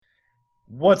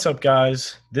What's up,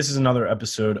 guys? This is another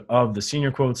episode of the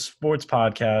Senior Quotes Sports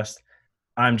Podcast.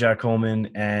 I'm Jack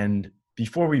Coleman, and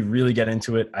before we really get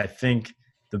into it, I think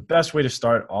the best way to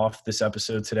start off this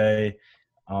episode today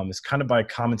is kind of by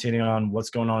commentating on what's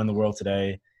going on in the world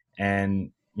today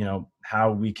and, how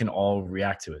we can all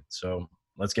react to it. So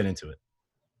let's get into it.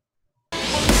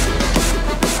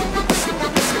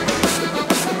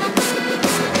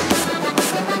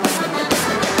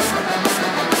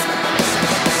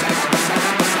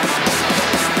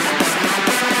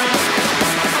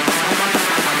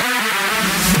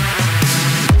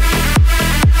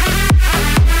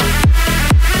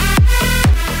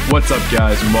 What's up,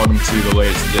 guys, and welcome to the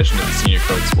latest edition of the Senior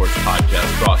Quotes Sports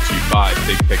Podcast, brought to you by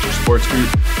Big Picture Sports Group.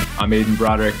 I'm Aiden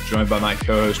Broderick, joined by my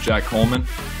co-host Jack Coleman,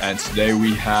 and today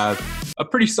we have a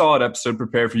pretty solid episode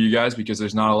prepared for you guys because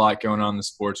there's not a lot going on in the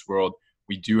sports world.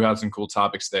 We do have some cool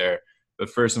topics there, but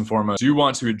first and foremost, I do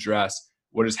want to address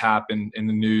what has happened in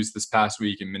the news this past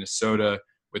week in Minnesota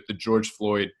with the George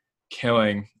Floyd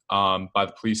killing by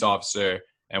the police officer,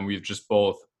 and we've just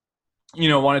both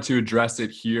wanted to address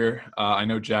it here. I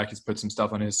know Jack has put some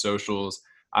stuff on his socials.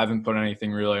 I haven't put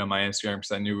anything really on my Instagram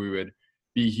because I knew we would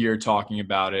be here talking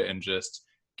about it and just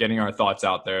getting our thoughts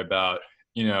out there about,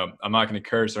 I'm not going to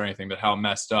curse or anything, but how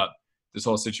messed up this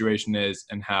whole situation is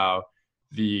and how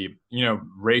the,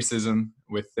 racism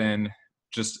within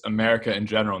just America in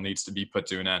general needs to be put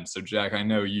to an end. So, Jack, I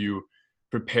know you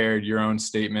prepared your own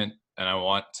statement, and I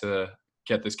want to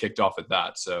get this kicked off at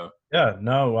that. So,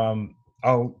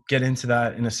 I'll get into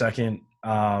that in a second.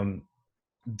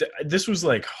 This was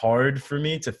hard for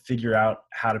me to figure out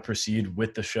how to proceed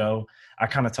with the show. I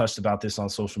kind of touched about this on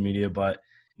social media, but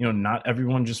not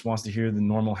everyone just wants to hear the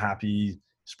normal happy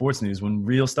sports news when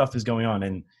real stuff is going on.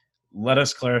 And let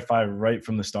us clarify right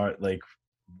from the start,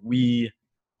 we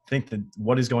think that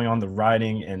what is going on, the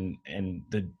rioting and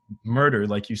the murder,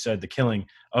 like you said, the killing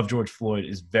of George Floyd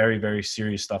is very, very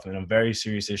serious stuff and a very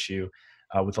serious issue.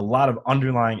 With a lot of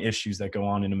underlying issues that go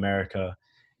on in America.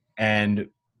 And,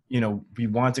 we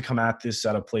want to come at this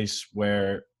at a place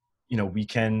where, we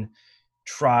can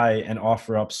try and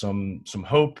offer up some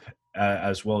hope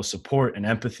as well as support and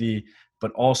empathy,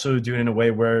 but also do it in a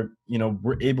way where,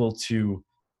 we're able to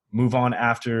move on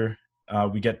after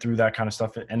we get through that kind of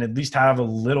stuff and at least have a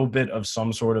little bit of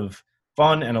some sort of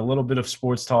fun and a little bit of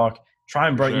sports talk, try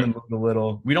and brighten the mood a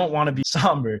little. We don't want to be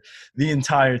somber the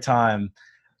entire time.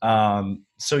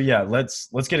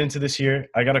 Let's get into this here.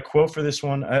 I got a quote for this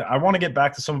one. I want to get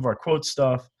back to some of our quote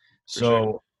stuff.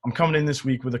 I'm coming in this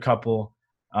week with a couple.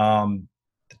 Trying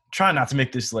not to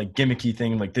make this gimmicky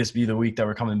thing like this be the week that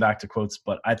we're coming back to quotes,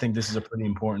 but I think this is a pretty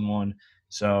important one.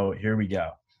 So here we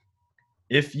go.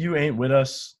 If you ain't with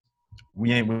us,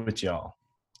 we ain't with y'all.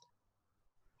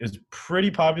 It's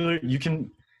pretty popular. You can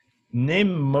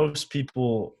name most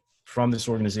people from this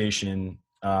organization.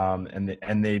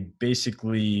 And they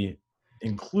basically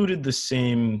included the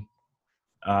same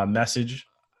message.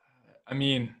 I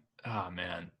mean, oh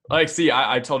man,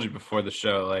 I told you before the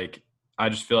show, I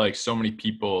just feel like so many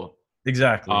people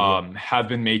exactly have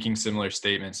been making similar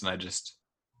statements, and I just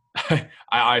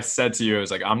I said to you, I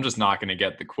was like, I'm just not going to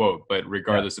get the quote, but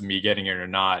regardless of me getting it or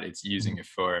not, it's using it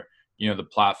for the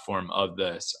platform of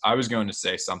this. I was going to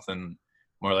say something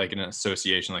more like an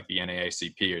association like the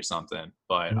NAACP or something.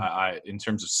 But I in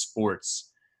terms of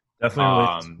sports.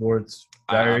 Definitely sports.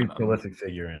 Very prolific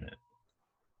figure in it.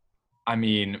 I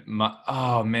mean,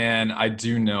 I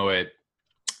do know it.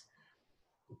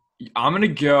 I'm going to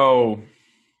go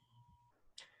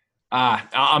 –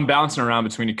 I'm bouncing around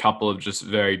between a couple of just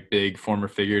very big former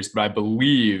figures, but I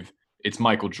believe it's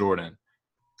Michael Jordan.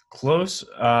 Close.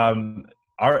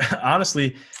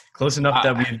 Honestly – close enough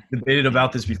that we've debated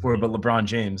about this before, but LeBron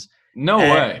James. No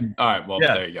way. All right, well,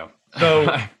 there you go. So,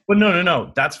 but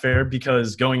no. That's fair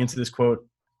because going into this quote,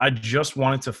 I just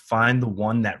wanted to find the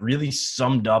one that really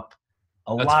summed up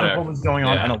a lot of what was going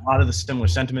on and a lot of the similar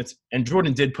sentiments. And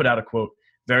Jordan did put out a quote.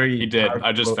 He did.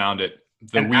 I just found it.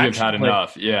 We have had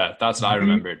enough. Yeah, that's what I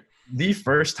remembered. The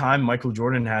first time Michael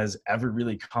Jordan has ever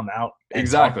really come out and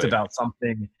talked about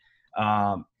something.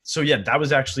 That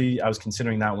was actually – I was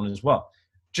considering that one as well.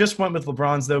 Just went with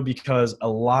LeBron's, though, because a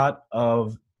lot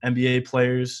of NBA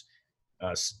players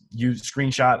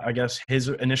screenshot, I guess, his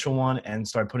initial one and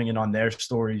started putting it on their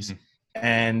stories.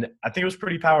 And I think it was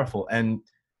pretty powerful. And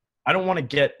I don't want to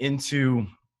get into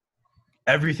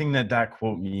everything that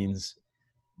quote means,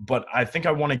 but I think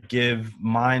I want to give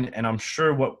mine and I'm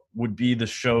sure what would be the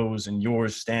show's and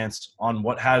yours stance on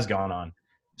what has gone on.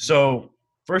 So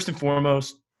first and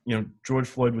foremost, George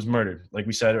Floyd was murdered, like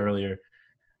we said earlier.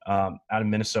 Out of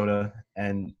Minnesota,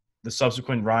 and the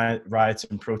subsequent riots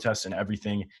and protests and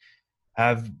everything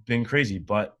have been crazy.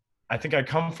 But I think I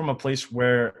come from a place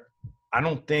where I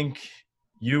don't think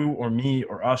you or me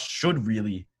or us should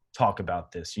really talk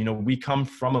about this. You know, we come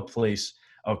from a place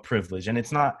of privilege, and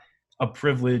it's not a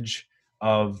privilege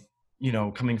of, you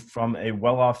know, coming from a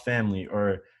well-off family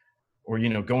or, you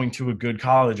know, going to a good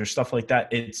college or stuff like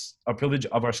that. It's a privilege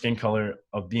of our skin color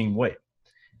of being white.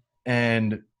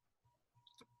 And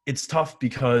it's tough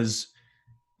because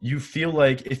you feel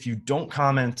like if you don't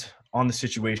comment on the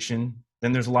situation,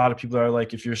 then there's a lot of people that are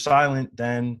like, if you're silent,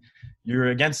 then you're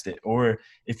against it. Or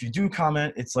if you do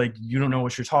comment, it's like you don't know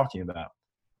what you're talking about.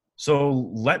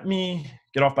 So let me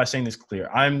get off by saying this clear.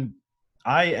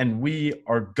 I and we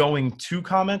are going to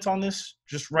comment on this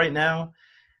just right now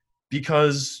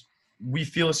because we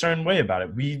feel a certain way about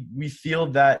it. We feel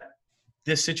that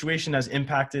this situation has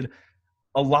impacted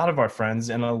a lot of our friends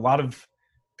and a lot of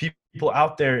people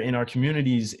out there in our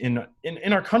communities in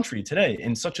our country today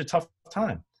in such a tough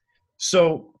time.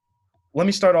 So let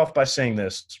me start off by saying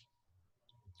this.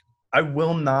 I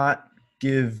will not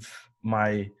give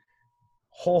my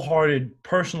wholehearted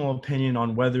personal opinion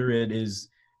on whether it is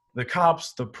the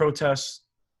cops, the protests,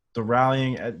 the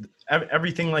rallying,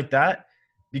 everything like that,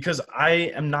 because I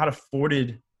am not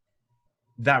afforded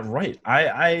that right.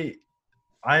 I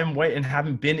am white and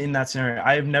haven't been in that scenario.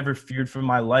 I have never feared for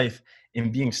my life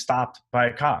in being stopped by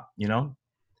a cop, you know?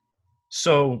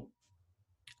 So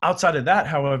outside of that,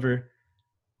 however,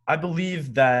 I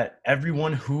believe that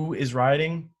everyone who is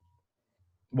rioting,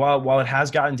 while it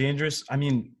has gotten dangerous, I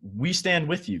mean, we stand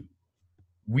with you.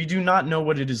 We do not know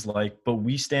what it is like, but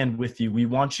we stand with you. We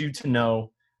want you to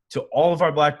know, to all of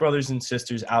our Black brothers and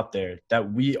sisters out there,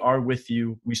 that we are with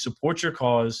you. We support your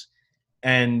cause,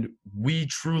 and we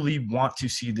truly want to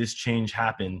see this change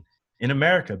happen in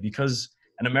America, because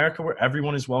an America where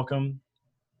everyone is welcome,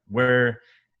 where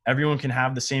everyone can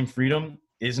have the same freedom,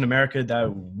 is an America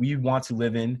that we want to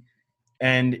live in,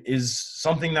 and is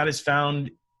something that is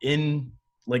found in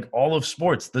like all of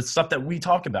sports, the stuff that we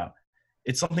talk about.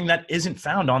 It's something that isn't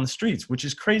found on the streets, which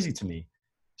is crazy to me.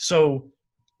 So,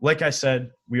 like I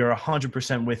said, we are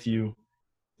 100% with you.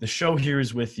 The show here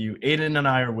is with you. Aiden and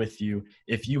I are with you.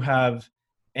 If you have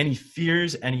any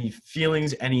fears, any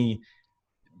feelings, any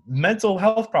mental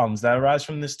health problems that arise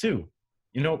from this too,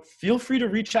 you know, feel free to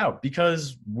reach out,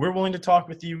 because we're willing to talk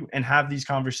with you and have these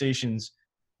conversations.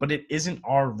 But it isn't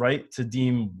our right to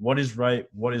deem what is right,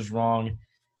 what is wrong,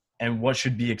 and what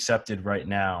should be accepted right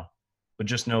now. But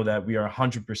just know that we are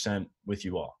 100% with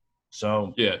you all.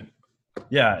 So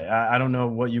yeah, I don't know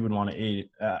what you would want to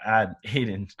add,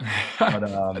 Hayden.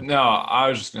 But, no, I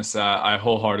was just going to say I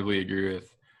wholeheartedly agree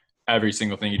with every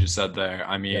single thing you just said there.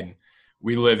 I mean,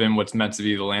 we live in what's meant to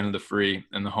be the land of the free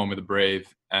and the home of the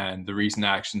brave, and the recent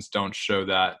actions don't show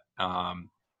that. And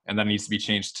that needs to be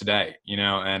changed today, you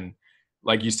know? And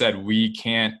like you said, we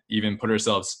can't even put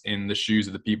ourselves in the shoes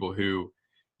of the people who,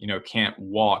 you know, can't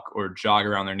walk or jog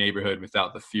around their neighborhood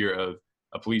without the fear of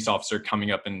a police officer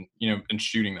coming up and, you know, and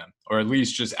shooting them, or at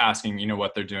least just asking, you know,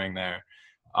 what they're doing there.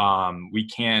 We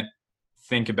can't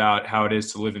think about how it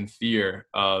is to live in fear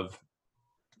of,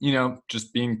 you know,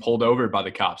 just being pulled over by the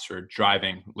cops for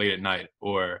driving late at night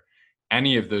or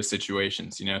any of those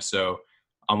situations, you know? So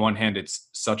on one hand, it's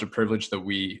such a privilege that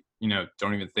we, you know,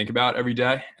 don't even think about every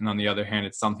day. And on the other hand,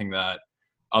 it's something that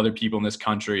other people in this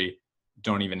country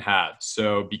don't even have.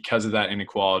 So because of that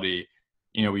inequality,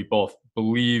 you know, we both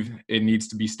believe it needs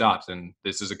to be stopped. And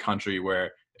this is a country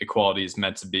where equality is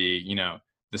meant to be, you know,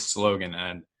 the slogan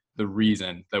and the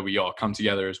reason that we all come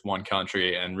together as one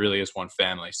country and really as one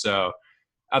family. So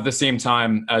at the same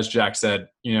time, as Jack said,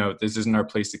 you know, this isn't our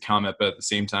place to comment, but at the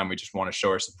same time, we just want to show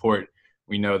our support.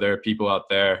 We know there are people out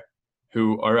there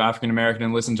who are African-American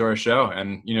and listen to our show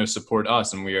and, you know, support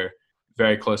us. And we are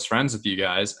very close friends with you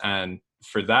guys. And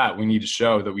for that, we need to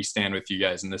show that we stand with you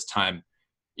guys in this time,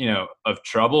 you know, of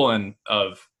trouble and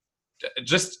of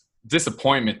just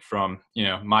disappointment from, you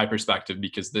know, my perspective,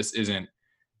 because this isn't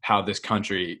how this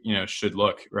country, you know, should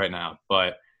look right now.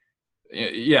 But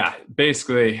yeah,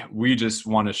 basically we just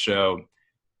want to show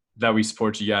that we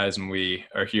support you guys and we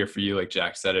are here for you. Like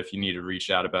Jack said, if you need to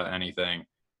reach out about anything,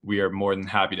 we are more than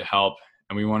happy to help.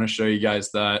 And we want to show you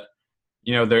guys that,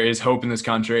 you know, there is hope in this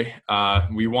country.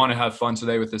 We want to have fun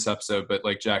today with this episode, but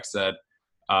like Jack said,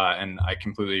 and I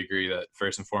completely agree that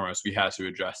first and foremost, we have to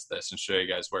address this and show you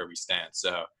guys where we stand.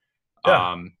 So,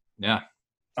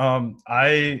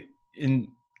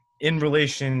 in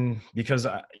relation, because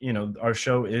you know, our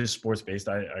show is sports based,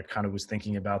 I kind of was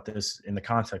thinking about this in the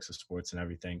context of sports and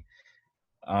everything.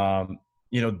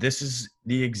 You know, this is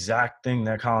the exact thing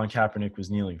that Colin Kaepernick was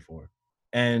kneeling for.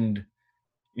 And,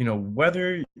 you know,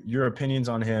 whether your opinions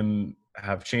on him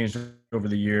have changed over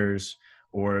the years,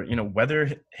 or, whether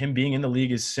him being in the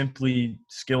league is simply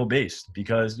skill based,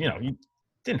 because, he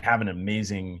didn't have an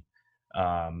amazing,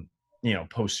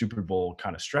 post Super Bowl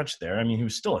kind of stretch there. I mean, he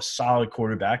was still a solid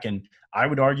quarterback. And I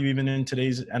would argue even in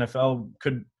today's NFL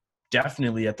could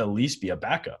definitely at the least be a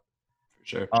backup. For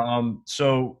sure.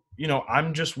 So,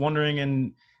 I'm just wondering,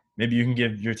 and maybe you can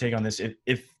give your take on this,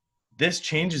 if this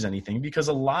changes anything, because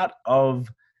a lot of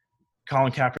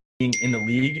Colin Kaepernick being in the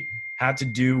league had to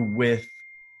do with,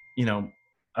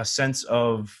 a sense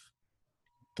of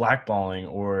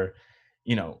blackballing, or,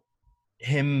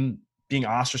 him being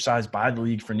ostracized by the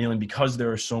league for kneeling, because there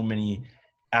are so many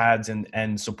ads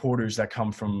and supporters that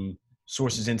come from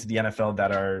sources into the NFL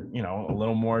that are, a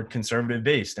little more conservative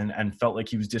based, and felt like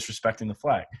he was disrespecting the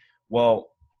flag. Well,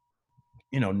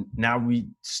 now we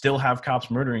still have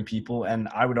cops murdering people, and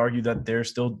I would argue that they're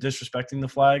still disrespecting the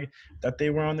flag that they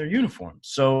were on their uniform.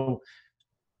 So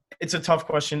it's a tough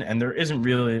question, and there isn't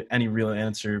really any real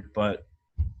answer. But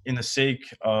in the sake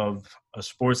of a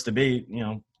sports debate,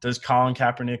 does Colin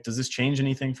Kaepernick, does this change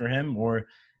anything for him? Or,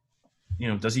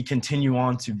 does he continue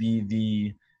on to be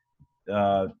the,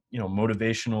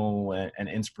 motivational and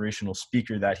inspirational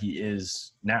speaker that he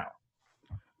is now?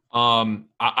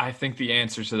 I think the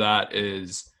answer to that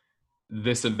is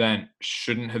this event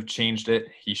shouldn't have changed it.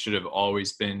 He should have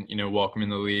always been, welcome in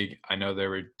the league. I know there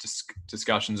were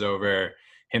discussions over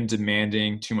him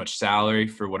demanding too much salary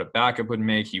for what a backup would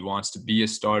make. He wants to be a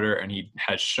starter, and he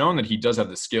has shown that he does have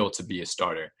the skill to be a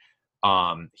starter.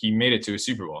 He made it to a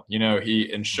Super Bowl.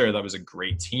 And sure, that was a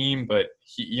great team, but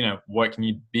he, what can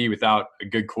you be without a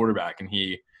good quarterback? And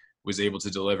he was able to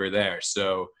deliver there.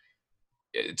 So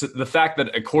the fact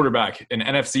that a quarterback, an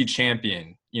NFC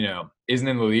champion, isn't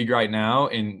in the league right now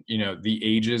in, the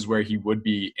ages where he would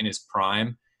be in his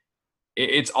prime,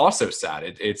 it's also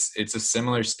sad. It's a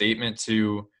similar statement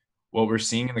to what we're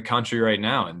seeing in the country right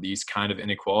now, and these kind of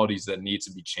inequalities that need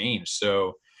to be changed.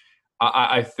 So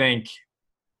I think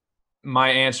my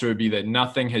answer would be that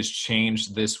nothing has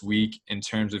changed this week in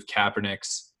terms of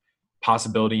Kaepernick's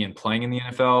possibility in playing in the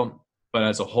NFL, but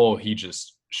as a whole, he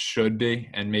just should be.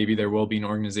 And maybe there will be an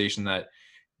organization that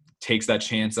takes that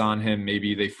chance on him.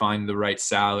 Maybe they find the right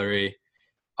salary,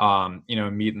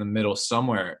 meet in the middle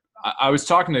somewhere. I was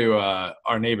talking to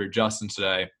our neighbor Justin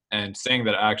today, and saying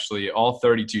that actually all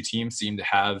 32 teams seem to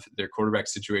have their quarterback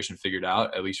situation figured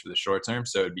out, at least for the short term.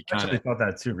 So it'd be kind of – I thought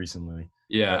that too recently.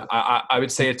 Yeah, I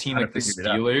would say a team like the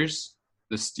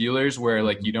Steelers, where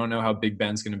like you don't know how Big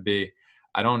Ben's going to be.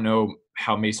 I don't know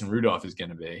how Mason Rudolph is going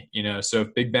to be, So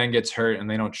if Big Ben gets hurt and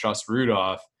they don't trust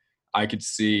Rudolph, I could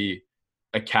see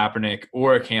a Kaepernick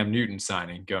or a Cam Newton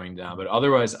signing going down. But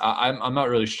otherwise, I'm not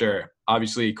really sure.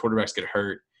 Obviously, quarterbacks get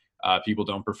hurt. People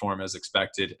don't perform as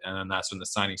expected, and then that's when the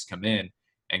signings come in.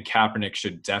 And Kaepernick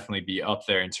should definitely be up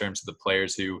there in terms of the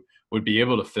players who would be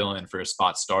able to fill in for a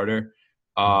spot starter.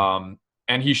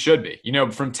 And he should be.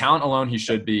 From talent alone, he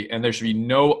should be. And there should be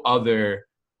no other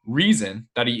reason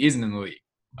that he isn't in the league,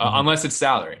 unless it's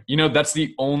salary. That's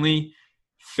the only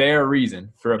fair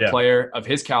reason for a player of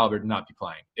his caliber to not be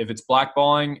playing. If it's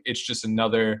blackballing, it's just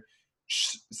another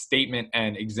statement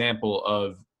and example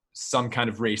of some kind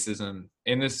of racism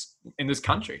in this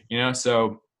country,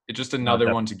 So it's just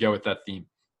another one to go with that theme.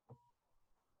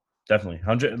 Definitely,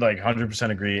 100%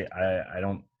 agree. I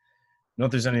don't know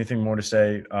if there's anything more to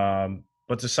say,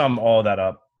 but to sum all that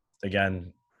up,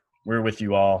 again, we're with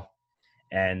you all,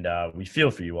 and we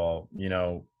feel for you all.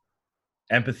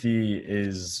 Empathy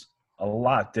is a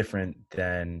lot different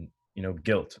than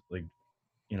guilt.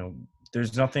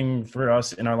 There's nothing for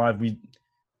us in our life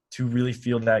to really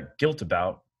feel that guilt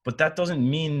about. But that doesn't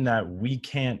mean that we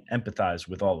can't empathize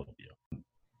with all of you.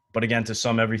 But again, to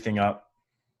sum everything up,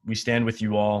 we stand with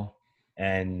you all.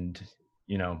 And,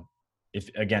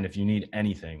 if you need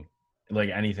anything,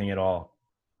 anything at all,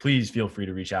 please feel free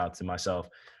to reach out to myself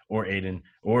or Aiden,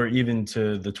 or even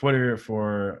to the Twitter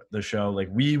for the show.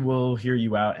 We will hear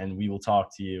you out and we will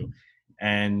talk to you.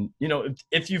 And,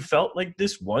 if you felt like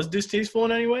this was distasteful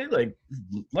in any way,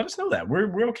 let us know that.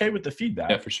 We're okay with the feedback.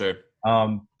 Yeah, for sure.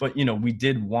 But, we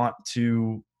did want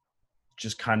to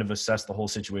just kind of assess the whole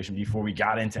situation before we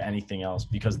got into anything else,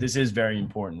 because this is very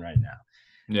important right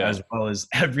now, as well as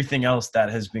everything else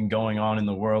that has been going on in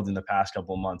the world in the past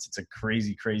couple of months. It's a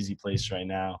crazy, crazy place right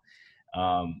now.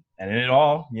 And in it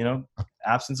all,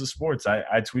 absence of sports.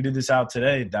 I tweeted this out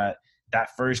today, that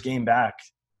first game back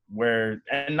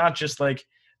and not just like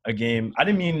a game. I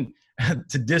didn't mean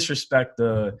to disrespect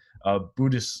the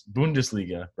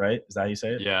Bundesliga, right? Is that how you say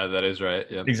it? Yeah, that is right.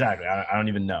 Yeah, exactly. I don't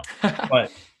even know, but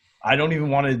I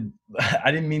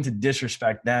didn't mean to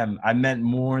disrespect them. I meant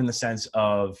more in the sense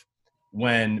of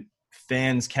when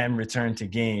fans can return to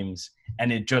games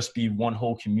and it just be one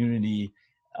whole community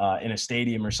in a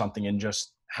stadium or something, and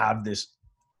just have this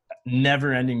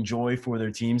never-ending joy for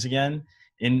their teams again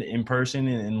in person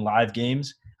in live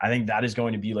games. I think that is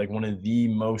going to be like one of the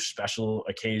most special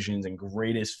occasions and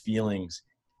greatest feelings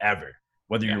ever.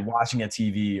 Whether you're watching a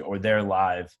TV or they're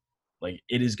live, like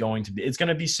it's going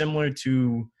to be similar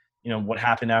to, what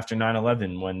happened after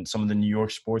 9/11 when some of the New York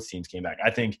sports teams came back.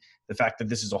 I think the fact that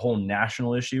this is a whole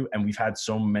national issue and we've had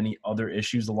so many other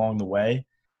issues along the way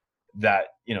that,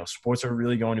 sports are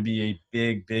really going to be a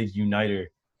big, big uniter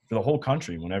for the whole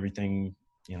country when everything,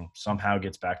 somehow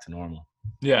gets back to normal.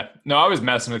 Yeah. No, I was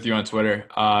messing with you on Twitter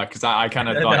because I kind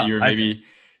of thought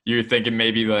you were thinking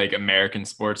maybe like American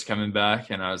sports coming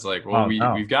back, and I was like, well,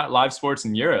 we've got live sports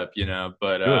in Europe,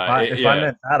 but Dude, if I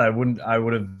meant that, I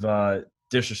would have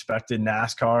disrespected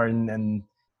NASCAR and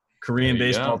Korean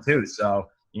baseball too. So,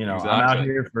 exactly. I'm out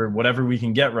here for whatever we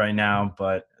can get right now,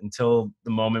 but until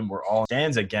the moment we're all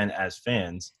stands again as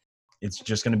fans, it's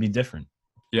just going to be different.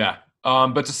 Yeah.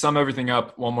 But to sum everything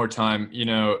up one more time,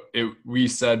 we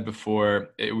said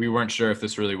before, we weren't sure if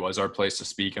this really was our place to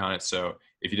speak on it. So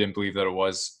if you didn't believe that it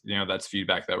was, that's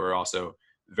feedback that we're also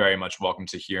very much welcome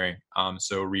to hearing.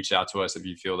 So reach out to us if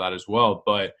you feel that as well.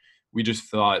 But we just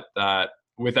thought that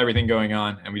with everything going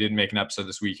on, and we didn't make an episode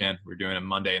this weekend, we're doing a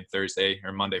Monday and Thursday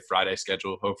or Monday, Friday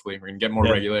schedule. Hopefully we're going to get more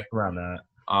regular around that.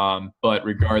 But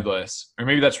regardless, or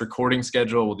maybe that's recording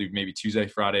schedule. We'll do maybe Tuesday,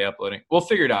 Friday uploading. We'll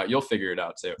figure it out. You'll figure it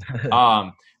out too.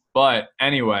 But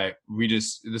anyway,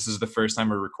 this is the first time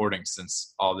we're recording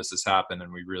since all this has happened.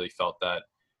 And we really felt that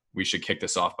we should kick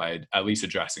this off by at least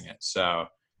addressing it. So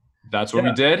that's what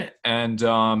we did. And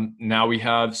now we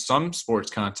have some sports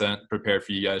content prepared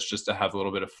for you guys just to have a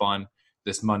little bit of fun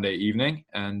this Monday evening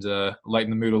and lighten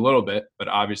the mood a little bit. But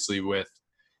obviously with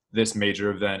this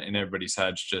major event in everybody's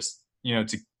heads, just,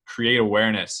 to create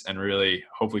awareness and really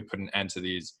hopefully put an end to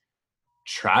these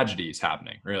tragedies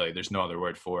happening. Really, there's no other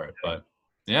word for it. But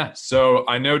yeah, so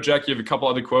I know, Jack, you have a couple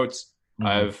other quotes. Mm-hmm.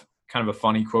 I have kind of a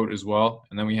funny quote as well.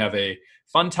 And then we have a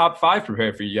fun top 5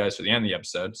 prepared for you guys for the end of the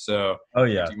episode. So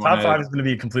top 5 is going to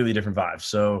be a completely different vibe.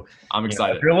 So I'm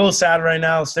excited. If you're a little sad right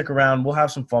now, stick around. We'll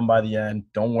have some fun by the end.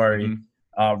 Don't worry.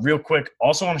 Mm-hmm. Real quick,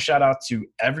 also want to shout out to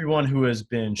everyone who has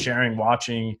been sharing,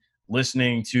 watching,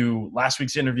 listening to last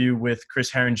week's interview with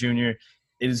Chris Herron Jr.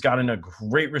 It has gotten a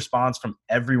great response from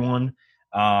everyone.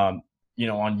 On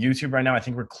YouTube right now, I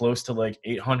think we're close to like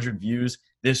 800 views.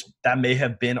 That may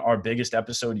have been our biggest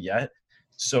episode yet.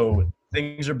 So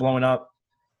things are blowing up.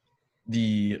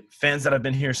 The fans that have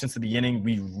been here since the beginning,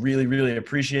 we really, really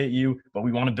appreciate you, but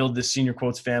we want to build this Senior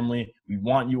Quotes family. We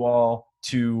want you all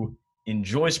to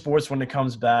enjoy sports when it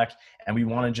comes back, and we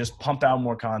want to just pump out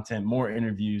more content, more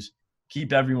interviews,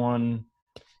 keep everyone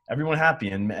happy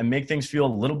and make things feel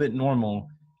a little bit normal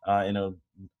in a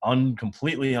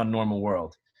completely unnormal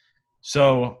world.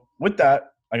 So with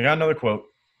that, I got another quote.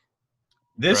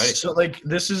 This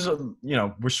is,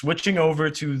 we're switching over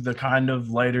to the kind of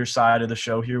lighter side of the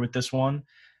show here with this one,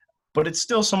 but it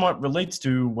still somewhat relates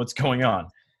to what's going on.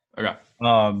 Okay.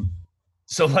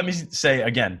 So let me say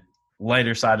again,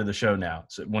 lighter side of the show now.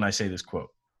 So when I say this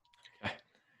quote.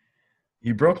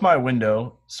 He broke my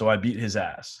window, so I beat his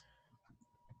ass.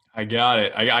 I got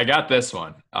it. I got this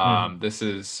one. This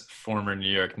is former New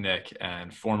York Knick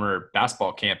and former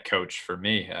basketball camp coach for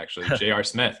me, actually, J.R.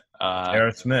 Smith. J.R.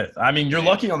 Smith. I mean, you're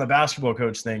lucky on the basketball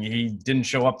coach thing. He didn't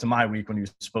show up to my week when he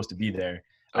was supposed to be there.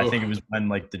 I think it was when,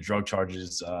 the drug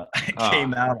charges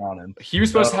came out on him. He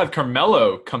was supposed to have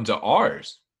Carmelo come to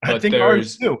ours. But I think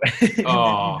ours too. He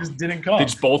just didn't come. They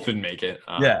just both didn't make it.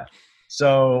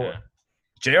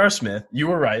 J.R. Smith, you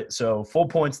were right. So full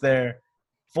points there.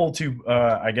 Full 2,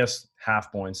 I guess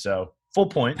half points. So full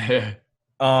point.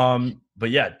 But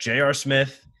yeah, J.R.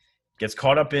 Smith gets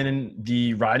caught up in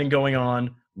the rioting going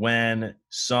on when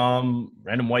some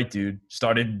random white dude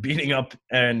started beating up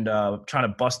and trying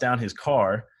to bust down his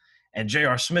car. And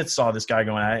J.R. Smith saw this guy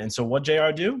going at it. And so what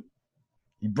J.R. do?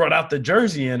 He brought out the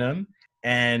jersey in him.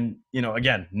 And,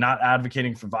 again, not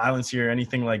advocating for violence here or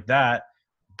anything like that.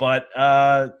 But,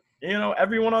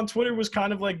 everyone on Twitter was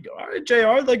kind of like, all right,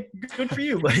 JR, good for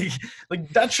you. like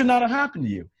that should not have happened to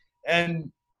you.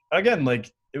 And again,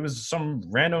 it was some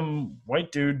random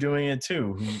white dude doing it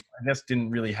too, who I guess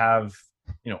didn't really have,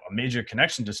 a major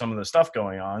connection to some of the stuff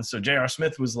going on. So J.R.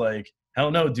 Smith was like, hell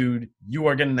no, dude, you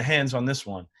are getting the hands on this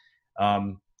one.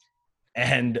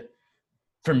 And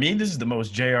for me, this is the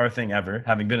most JR thing ever,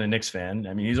 having been a Knicks fan.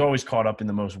 I mean, he's always caught up in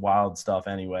the most wild stuff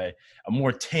anyway. A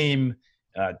more tame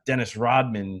Dennis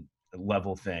Rodman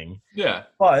level thing. Yeah.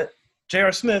 But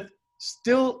J.R. Smith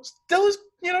still is,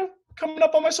 coming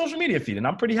up on my social media feed, and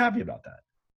I'm pretty happy about that.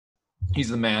 He's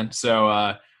the man. So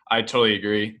I totally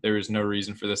agree. There is no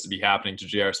reason for this to be happening to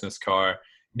J.R. Smith's car.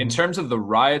 In terms of the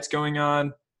riots going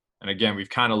on, and again, we've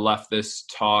kind of left this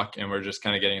talk and we're just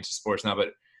kind of getting into sports now,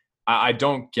 but I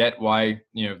don't get why,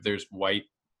 there's white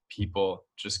people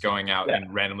just going out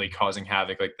and randomly causing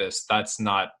havoc like this. That's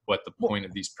not what the point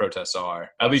of these protests are,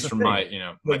 at least from my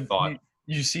thought.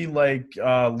 You see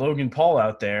Logan Paul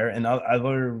out there and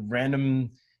other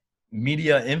random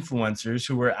media influencers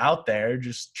who were out there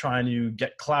just trying to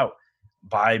get clout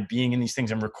by being in these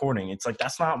things and recording. It's like,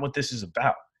 that's not what this is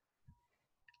about.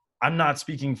 I'm not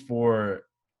speaking for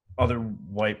other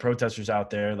white protesters out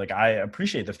there. Like, I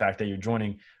appreciate the fact that you're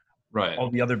joining all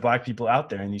the other black people out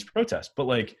there in these protests. But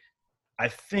like, I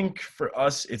think for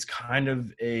us, it's kind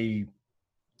of a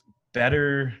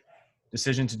better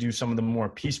decision to do some of the more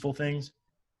peaceful things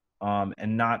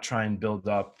and not try and build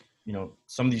up,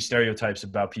 some of these stereotypes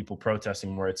about people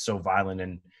protesting where it's so violent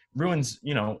and ruins,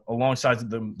 alongside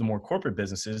the more corporate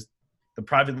businesses, the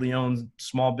privately owned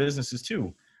small businesses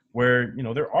too, where,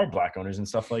 there are black owners and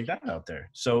stuff like that out there.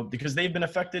 So because they've been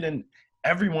affected and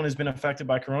everyone has been affected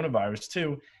by coronavirus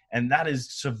too. And that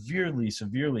is severely,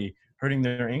 severely hurting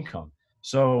their income.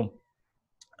 So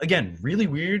again, really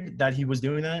weird that he was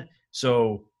doing that.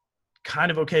 So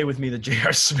kind of okay with me that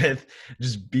J.R. Smith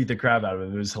just beat the crap out of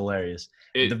him. It was hilarious.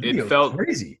 The video felt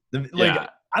crazy.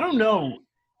 I don't know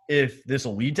if this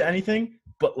will lead to anything,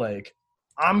 but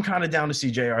I'm kind of down to see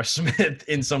J.R. Smith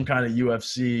in some kind of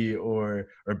UFC or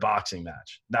boxing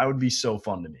match. That would be so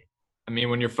fun to me. I mean,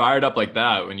 when you're fired up like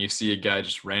that, when you see a guy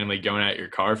just randomly going at your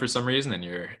car for some reason and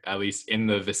you're at least in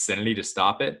the vicinity to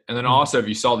stop it. And then also, if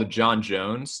you saw the John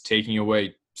Jones taking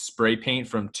away spray paint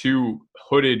from two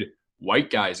hooded white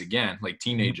guys again, like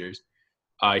teenagers,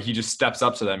 he just steps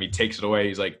up to them. He takes it away.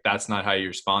 He's like, that's not how you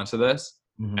respond to this.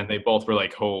 Mm-hmm. And they both were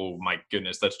like, oh my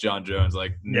goodness, that's John Jones.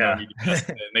 Like, no,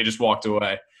 and they just walked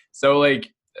away. So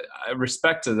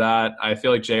respect to that. I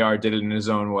feel like JR did it in his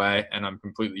own way and I'm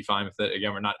completely fine with it.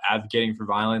 Again, we're not advocating for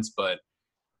violence, but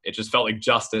it just felt like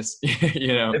justice,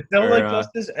 It felt like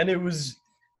justice. And it was,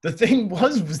 the thing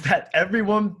was that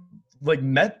everyone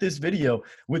met this video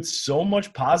with so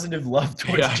much positive love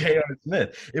towards J.R.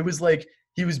 Smith. It was like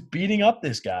he was beating up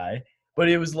this guy, but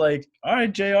it was like, all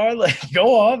right, JR,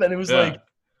 go off. And it was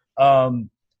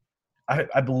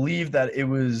I believe that it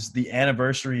was the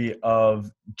anniversary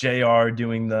of JR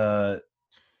doing the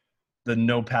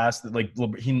no pass,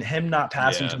 him not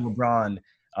passing to LeBron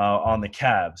on the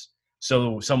Cavs.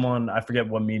 So someone, I forget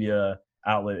what media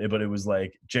outlet, but it was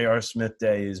like J.R. Smith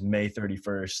Day is May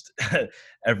 31st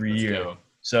every year. Go.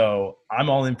 So I'm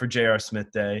all in for J.R. Smith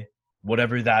Day,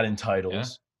 whatever that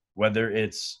entitles, whether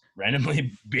it's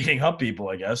randomly beating up people,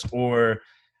 I guess, or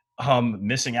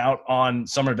missing out on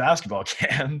summer basketball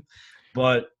camp.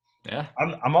 But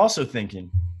I'm also thinking,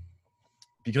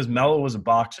 because Melo was a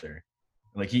boxer,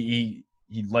 he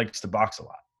likes to box a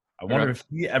lot. I wonder if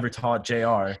he ever taught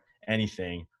JR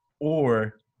anything,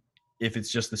 or if it's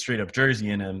just the straight up jersey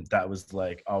in him that was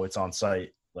like, oh, it's on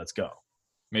site, let's go.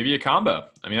 Maybe a combo.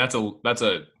 I mean, that's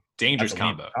a dangerous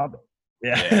combo.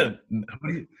 Yeah.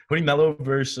 Hoodie Melo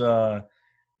versus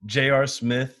J.R.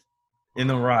 Smith in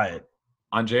the riot.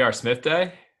 On J.R. Smith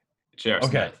Day? J.R.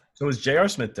 Smith. Okay, so it was J.R.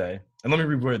 Smith Day. And let me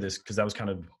reword this because that was kind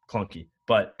of clunky.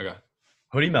 But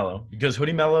Hoodie Melo, because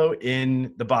Hoodie Melo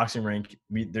in the boxing rink,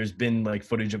 there's been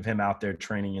footage of him out there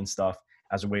training and stuff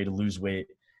as a way to lose weight.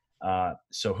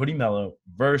 So Hoodie Melo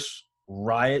versus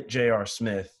Riot J.R.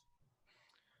 Smith.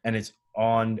 And it's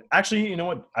on – actually, you know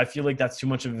what? I feel like that's too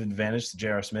much of an advantage to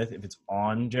J.R. Smith if it's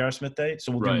on J.R. Smith Day.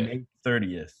 So we'll do May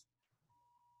 30th,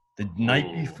 the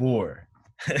night before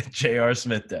J.R.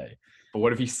 Smith Day. But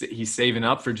what if he's saving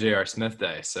up for J.R. Smith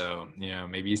Day? So,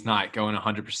 maybe he's not going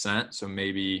 100%. So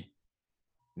maybe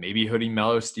Hoodie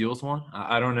Melo steals one.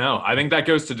 I don't know. I think that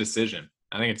goes to decision.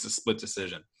 I think it's a split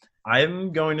decision.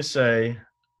 I'm going to say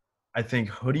I think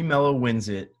Hoodie Melo wins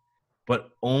it,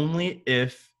 but only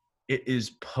if it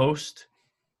is post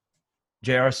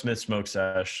J.R. Smith smoke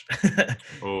sesh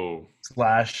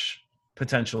 /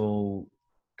 potential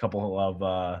couple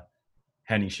of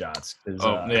Henny shots. That's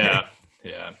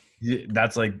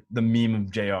the meme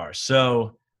of JR.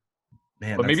 So,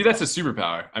 man. But maybe that's a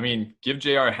superpower. I mean, give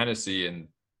JR Hennessy and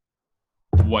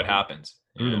what happens?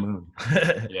 Through the moon.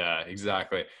 Yeah,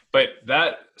 exactly. But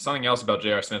something else about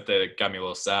J.R. Smith that got me a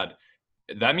little sad.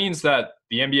 That means that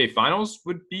the NBA Finals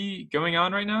would be going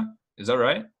on right now? Is that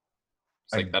right?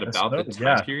 It's that about the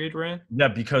time period we're in? Yeah,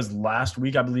 because last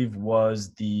week, I believe,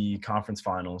 was the conference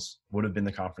finals. Would have been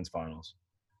the conference finals.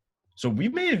 So we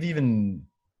may have even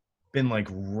been like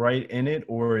right in it,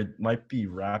 or it might be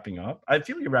wrapping up. I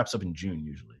feel like it wraps up in June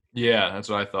usually. Yeah, that's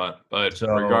what I thought. But So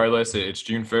regardless, it's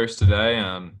June 1st today.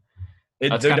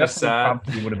 That's there kind of definitely sad.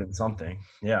 probably would have been something.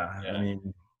 Yeah, I Yeah.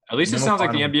 mean, At least it no sounds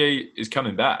like the final. NBA is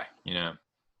coming back,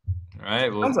 right?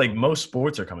 Well, Sounds like most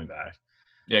sports are coming back.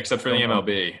 yeah, except for the Don't know.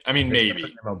 MLB. I mean, Except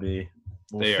maybe. for MLB.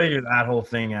 We'll They are. figure that whole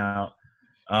thing out.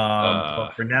 Uh,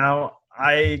 But for now,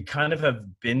 I kind of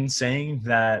have been saying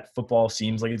that football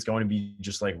seems like it's going to be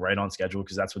just like right on schedule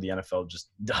because that's what the NFL just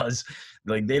does.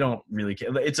 Like they don't really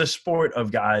care. It's a sport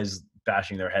of guys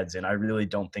bashing their heads in. I really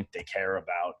don't think they care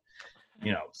about,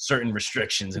 certain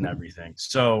restrictions and everything.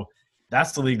 So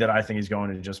that's the league that I think is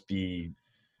going to just be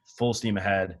full steam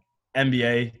ahead.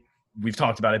 NBA, we've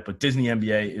talked about it, but Disney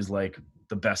NBA is like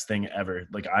the best thing ever.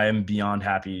 Like I am beyond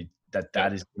happy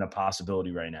that is a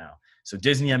possibility right now. So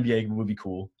Disney NBA would be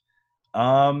cool.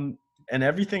 And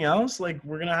everything else, like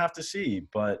we're gonna have to see.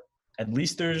 But at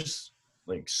least there's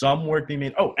like some work being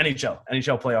made. Oh, NHL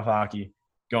playoff hockey,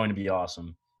 going to be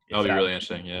awesome. that'll be really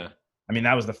interesting. Yeah. I mean,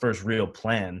 that was the first real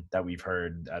plan that we've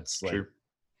heard that's like True.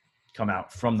 come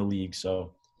out from the league.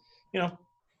 So,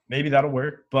 maybe that'll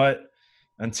work. But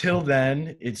until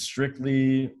then, it's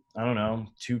strictly, I don't know,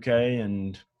 2K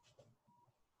and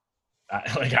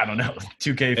I don't know,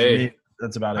 2K for me.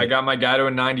 That's about it. I got my guy to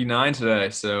a 99 today,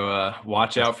 so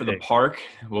watch out for the park.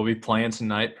 We'll be playing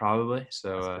tonight probably.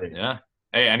 So yeah.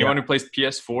 Hey, anyone who plays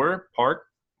PS4 park,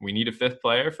 we need a 5th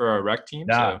player for our rec team.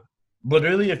 Yeah. So.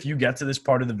 Literally, if you get to this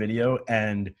part of the video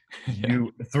and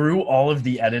you through all of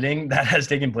the editing that has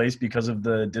taken place because of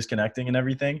the disconnecting and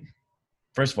everything,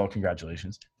 first of all,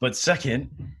 congratulations. But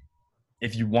second,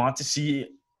 if you want to see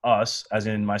us, as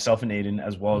in myself and Aiden,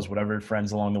 as well as whatever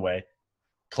friends along the way,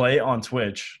 play on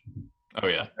Twitch. Oh,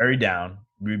 yeah. Very down.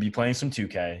 We would be playing some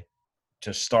 2K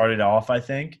to start it off, I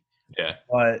think. Yeah.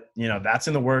 But, that's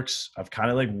in the works. I've kind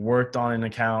of like worked on an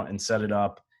account and set it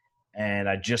up. And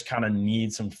I just kind of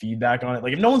need some feedback on it.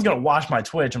 Like, if no one's going to watch my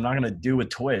Twitch, I'm not going to do a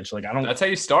Twitch. Like, I don't – That's how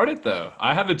you started, though.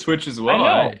 I have a Twitch as well.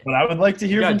 I know, but I would like to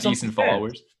hear from some decent fans.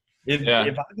 Followers. If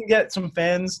I can get some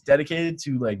fans dedicated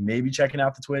to, like, maybe checking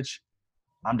out the Twitch,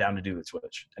 I'm down to do the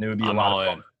Twitch. And it would be a lot of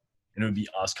fun. And it would be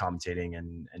us commentating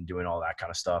and doing all that kind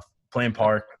of stuff. Playing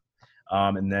Park.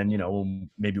 And then, we'll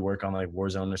maybe work on, like,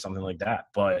 Warzone or something like that.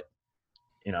 But,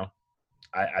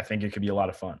 I think it could be a lot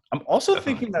of fun. I'm also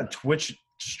thinking that Twitch –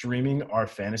 streaming our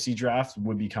fantasy draft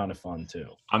would be kind of fun too.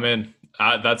 I'm in.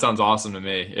 That sounds awesome to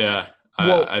me. Yeah.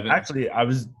 Well, actually, I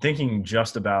was thinking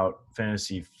just about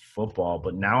fantasy football,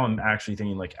 but now I'm actually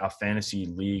thinking like a fantasy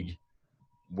league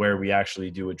where we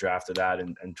actually do a draft of that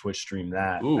and Twitch stream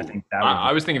that. Ooh, I think that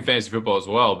I was thinking fantasy football as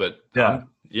well, but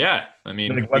yeah. I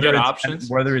mean, like we got options.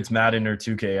 Whether it's Madden or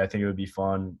 2K, I think it would be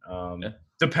fun.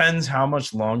 Depends how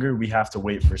much longer we have to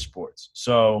wait for sports.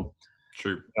 So.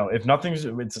 True. If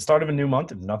it's the start of a new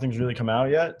month. If nothing's really come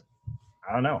out yet,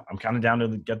 I don't know. I'm kind of down to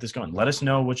get this going. Let us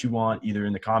know what you want, either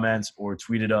in the comments or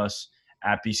tweet at us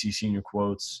at BC Senior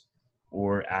Quotes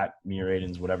or at me or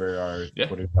Aiden's, whatever our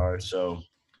Twitters are. So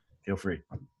feel free.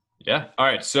 Yeah. All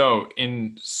right. So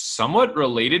in somewhat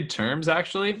related terms,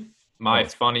 actually, my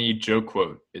funny joke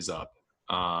quote is up.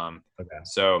 Okay.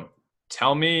 So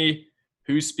tell me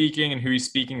who's speaking and who he's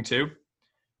speaking to.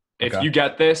 If you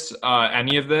get this,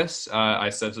 any of this, I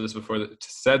said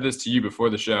this to you before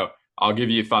the show. I'll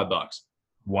give you $5.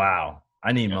 Wow,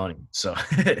 I need money, so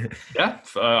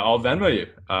I'll Venmo you.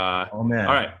 Oh man!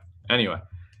 All right. Anyway,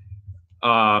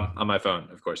 on my phone,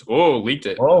 of course. Whoa, leaked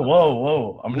it.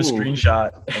 Whoa! I'm gonna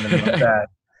screenshot and then like that.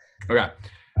 Okay.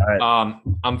 All right.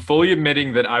 I'm fully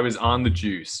admitting that I was on the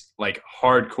juice, like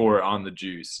hardcore on the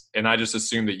juice, and I just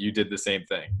assumed that you did the same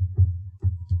thing.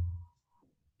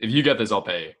 If you get this, I'll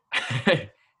pay you.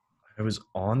 I was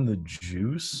on the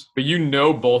juice? But you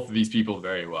know both of these people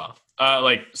very well.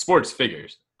 Like sports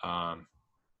figures.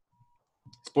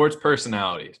 Sports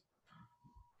personalities.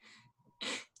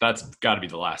 That's got to be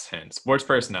the last hint. Sports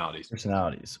personalities.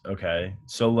 Personalities. Okay.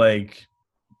 So like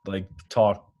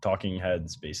talking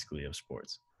heads basically of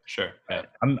sports. Sure. Yeah.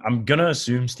 I'm going to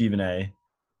assume Stephen A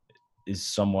is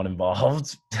somewhat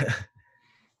involved.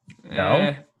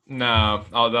 No? No,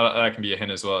 that can be a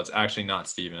hint as well. It's actually not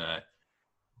Stephen A.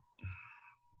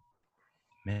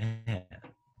 Man,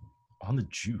 on the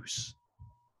juice.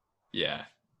 Yeah,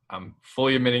 I'm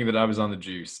fully admitting that I was on the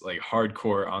juice, like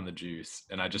hardcore on the juice,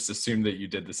 and I just assumed that you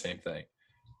did the same thing.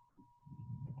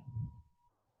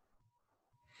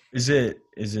 Is it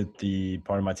the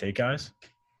part of my take, guys?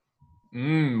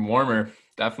 Warmer,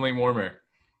 definitely warmer.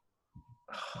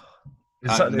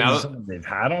 Is something they've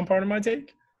had on part of my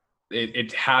take?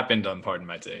 It happened on Pardon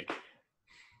My Take.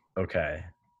 Okay.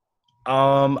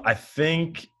 I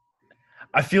think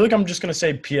I feel like I'm just gonna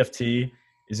say PFT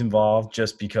is involved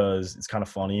just because it's kind of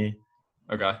funny.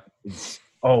 Okay.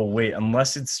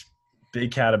 Unless it's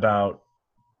Big Cat about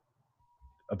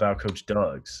Coach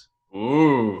Doug's.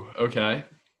 Ooh, okay.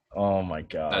 Oh my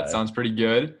god. That sounds pretty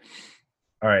good.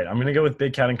 All right, I'm gonna go with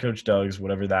Big Cat and Coach Doug's,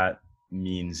 whatever that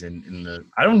means. In the,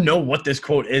 I don't know what this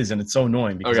quote is, and it's so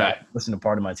annoying because I listened to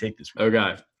part of my take this week.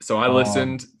 Okay, so I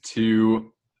listened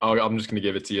to. I'm just gonna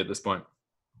give it to you at this point.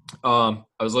 I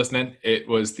was listening. It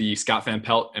was the Scott Van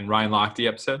Pelt and Ryan Lochte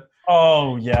episode.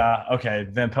 Oh yeah, okay.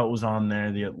 Van Pelt was on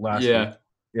there the last week.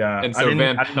 Yeah, and so I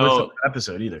didn't listen to the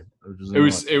episode either.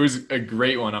 It was a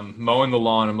great one. I'm mowing the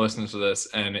lawn. I'm listening to this,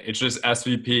 and it's just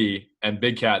SVP and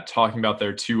Big Cat talking about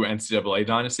their 2 NCAA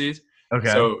dynasties. Okay.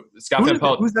 So Scott Van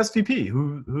Pelt, who's SVP?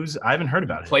 Who's I haven't heard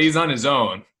about it. Plays on his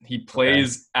own. He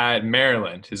plays at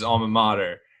Maryland, his alma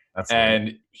mater,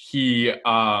 and he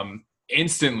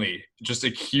instantly just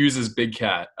accuses Big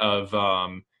Cat of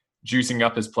juicing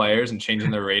up his players and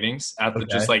changing their ratings at the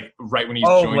just like right when he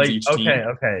joins each team.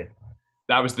 Okay.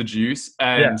 That was the juice.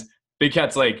 And Big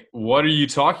Cat's like, what are you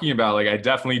talking about? Like, I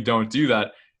definitely don't do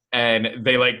that. And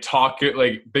they like talk,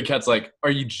 like Big Cat's like,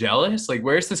 are you jealous? Like,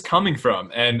 where's this coming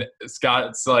from? And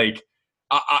Scott's like,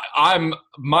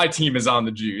 my team is on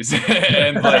the juice.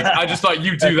 And like, I just thought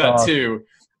you do that too.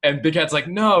 And Big Cat's like,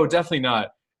 no, definitely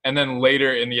not. And then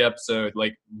later in the episode,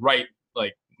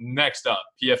 next up,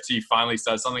 PFT finally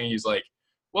says something. He's like,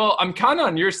 well, I'm kind of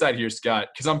on your side here, Scott,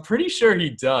 because I'm pretty sure he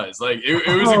does. Like, it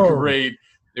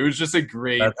was just a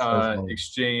great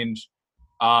exchange.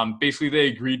 Basically, they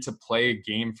agreed to play a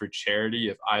game for charity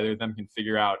if either of them can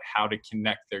figure out how to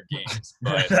connect their games.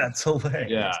 But, that's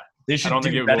hilarious. Yeah. They should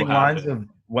do betting lines of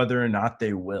whether or not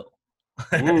they will.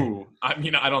 Ooh, I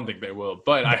mean, I don't think they will,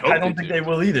 but I don't think they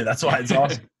will either. That's why it's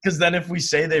awesome. Because then if we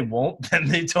say they won't, then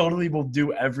they totally will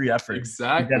do every effort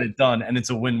to get it done, and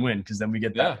it's a win-win because then we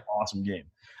get that awesome game.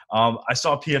 I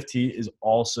saw PFT is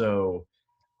also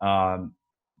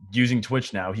using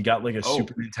Twitch now. He got like a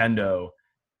Super Nintendo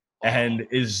and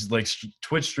is like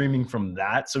Twitch streaming from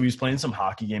that. So he was playing some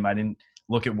hockey game. I didn't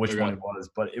look at which one it was,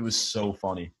 but it was so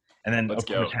funny. And then of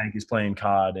course Hank is playing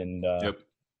COD, and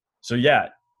so yeah,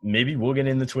 maybe we'll get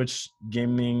in the Twitch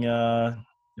gaming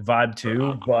vibe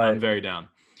too. But I'm very down.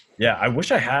 Yeah, I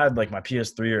wish I had like my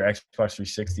PS3 or Xbox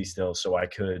 360 still, so I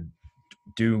could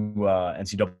do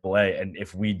NCAA. And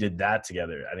if we did that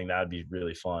together, I think that would be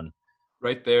really fun.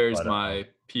 Right there is my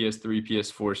PS3,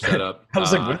 PS4 setup. I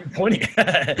was like, what are you pointing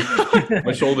at?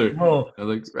 My shoulder. Well, I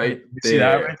look right there. See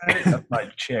that right there? That's my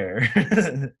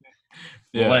chair.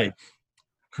 Yeah. Like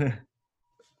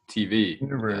TV.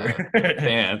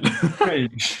 Fan.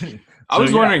 I So,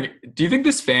 was wondering, do you think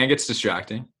this fan gets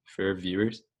distracting for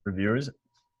viewers? For viewers?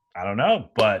 I don't know,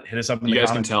 but hit us up in the comments. You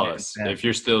guys can tell us if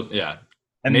you're still,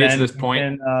 And made then it to this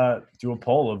point. We can do a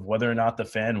poll of whether or not the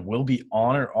fan will be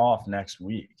on or off next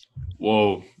week.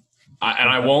 Whoa.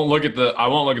 I won't look at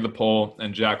the poll,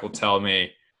 and Jack will tell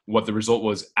me what the result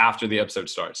was after the episode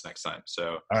starts next time.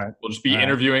 So we'll just be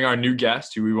interviewing our new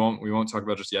guest, who we won't talk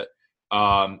about just yet.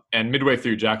 And midway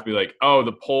through, Jack will be like, "Oh,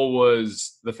 the poll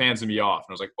was the fans gonna be off,"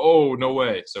 and I was like, "Oh, no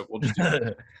way!" So we'll just do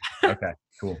it. Okay,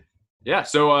 cool. Yeah.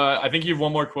 So I think you have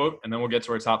one more quote, and then we'll get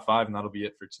to our top 5, and that'll be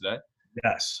it for today.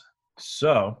 Yes.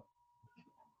 So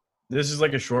this is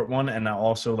like a short one, and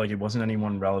also like it wasn't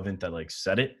anyone relevant that like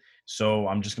said it. So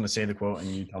I'm just gonna say the quote,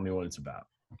 and you tell me what it's about.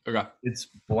 Okay. It's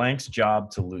blank's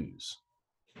job to lose.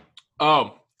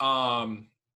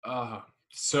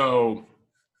 So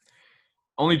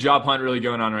only job hunt really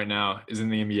going on right now is in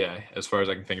the NBA, as far as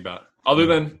I can think about. Other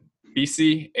than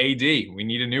BC AD, we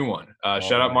need a new one.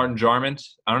 Shout out Martin Jarmond.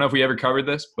 I don't know if we ever covered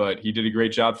this, but he did a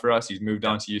great job for us. He's moved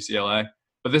on to UCLA.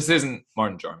 But this isn't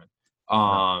Martin Jarmond.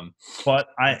 But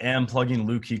I am plugging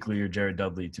Luke Kuechly or Jared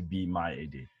Dudley to be my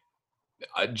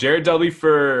AD. Jared Dudley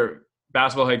for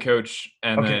basketball head coach,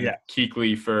 and then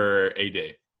Kuechly for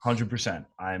AD. 100%.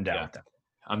 I am down with that.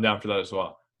 I'm down for that as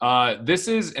well. This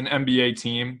is an NBA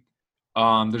team.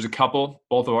 There's a couple.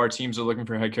 Both of our teams are looking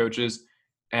for head coaches.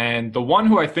 And the one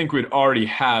who I think would already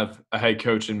have a head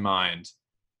coach in mind,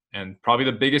 and probably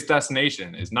the biggest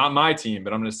destination, is not my team,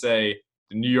 but I'm going to say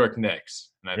the New York Knicks.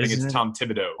 And I think it's Tom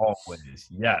Thibodeau. Always.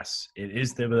 Yes, it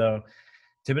is Thibodeau.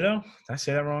 Thibodeau? Did I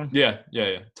say that wrong? Yeah.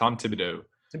 Tom Thibodeau.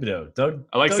 Doug.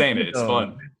 I like Doug saying Thibodeau. it. It's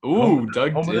fun. Ooh,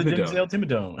 Doug Home of the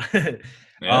Thibodeau.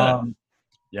 Thibodeau.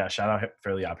 Yeah. Shout out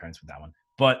Fairly Odd Parents with that one.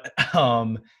 But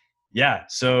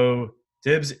so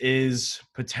Tibbs is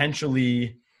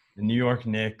potentially the New York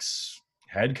Knicks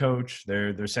head coach.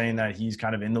 They're saying that he's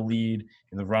kind of in the lead,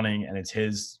 in the running, and it's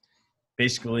his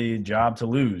basically job to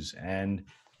lose. And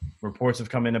Reports have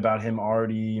come in about him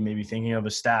already maybe thinking of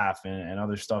a staff and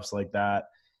other stuffs like that.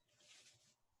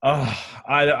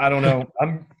 I don't know.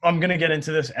 I'm gonna get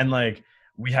into this, and like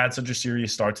we had such a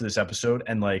serious start to this episode,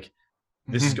 and like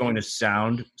this is going to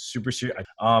sound super serious.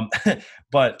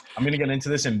 But I'm gonna get into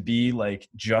this and be like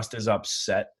just as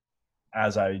upset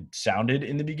as I sounded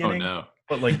in the beginning. Oh no!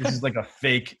 But like this is like a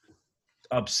fake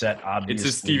upset. Obviously,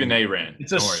 it's a Stephen A. rant.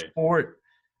 It's a sport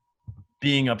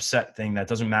being upset thing that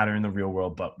doesn't matter in the real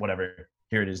world. But whatever.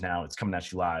 Here it is now. It's coming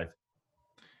at you live.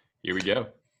 Here we go.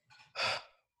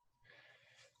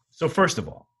 So first of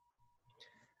all,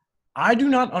 I do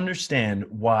not understand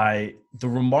why the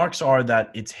remarks are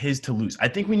that it's his to lose. I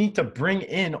think we need to bring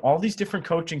in all these different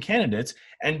coaching candidates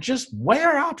and just weigh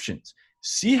our options.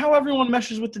 See how everyone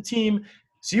meshes with the team,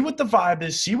 see what the vibe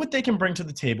is, see what they can bring to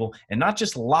the table, and not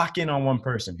just lock in on one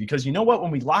person. Because you know what?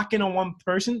 When we lock in on one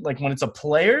person, like when it's a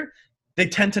player, they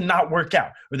tend to not work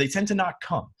out or they tend to not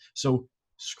come. So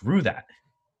screw that.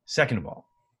 Second of all,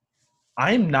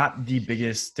 I am not the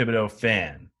biggest Thibodeau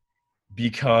fan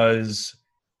because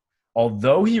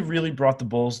although he really brought the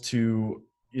Bulls to,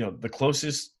 the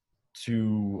closest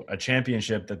to a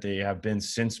championship that they have been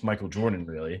since Michael Jordan,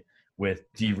 really, with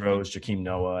D. Rose, Joakim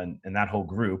Noah, and that whole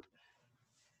group,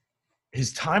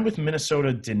 his time with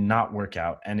Minnesota did not work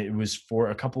out, and it was for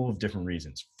a couple of different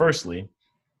reasons. Firstly,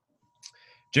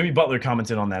 Jimmy Butler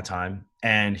commented on that time,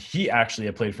 and he actually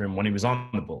had played for him when he was on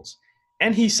the Bulls.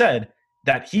 And he said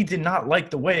that he did not like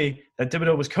the way that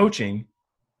Thibodeau was coaching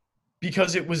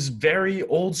because it was very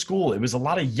old school. It was a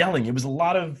lot of yelling. It was a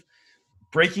lot of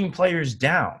breaking players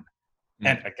down.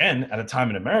 And again, at a time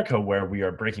in America where we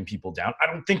are breaking people down,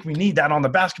 I don't think we need that on the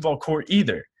basketball court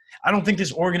either. I don't think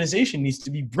this organization needs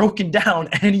to be broken down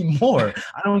anymore.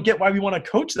 I don't get why we want a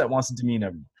coach that wants to demean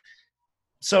everyone.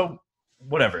 So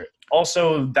whatever.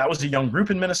 Also, that was a young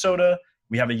group in Minnesota.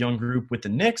 We have a young group with the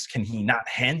Knicks. Can he not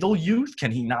handle youth?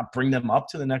 Can he not bring them up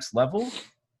to the next level?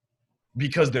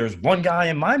 Because there's one guy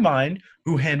in my mind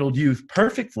who handled youth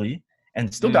perfectly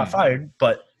and still got fired,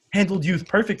 but handled youth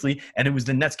perfectly, and it was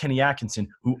the Nets' Kenny Atkinson,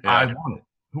 who I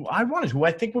wanted, who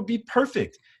I think would be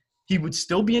perfect. He would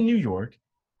still be in New York,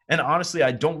 and honestly,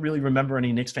 I don't really remember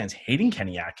any Knicks fans hating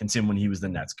Kenny Atkinson when he was the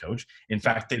Nets coach. In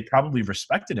fact, they probably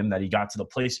respected him that he got to the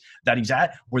place that he's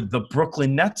at, where the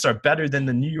Brooklyn Nets are better than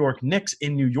the New York Knicks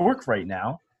in New York right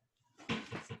now.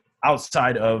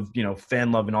 Outside of,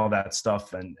 fan love and all that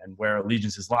stuff and where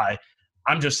allegiances lie,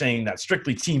 I'm just saying that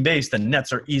strictly team-based, the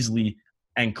Nets are easily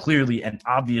and clearly and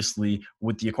obviously,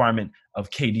 with the acquirement of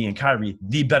KD and Kyrie,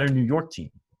 the better New York team.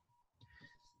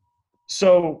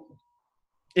 So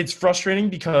it's frustrating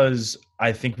because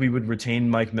I think we would retain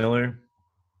Mike Miller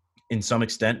in some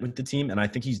extent with the team, and I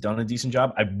think he's done a decent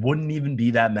job. I wouldn't even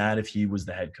be that mad if he was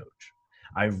the head coach.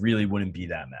 I really wouldn't be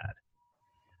that mad.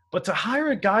 But to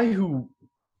hire a guy who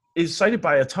is cited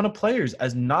by a ton of players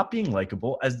as not being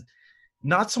likable, as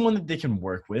not someone that they can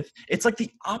work with. It's like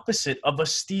the opposite of a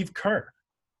Steve Kerr,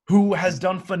 who has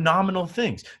done phenomenal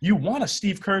things. You want a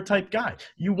Steve Kerr type guy.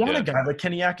 You want a guy like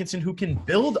Kenny Atkinson who can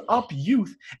build up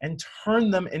youth and turn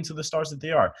them into the stars that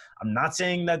they are. I'm not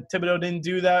saying that Thibodeau didn't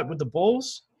do that with the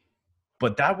Bulls,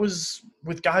 but that was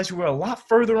with guys who were a lot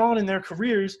further on in their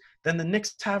careers than the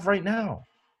Knicks have right now.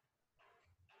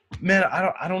 Man,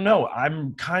 I don't know.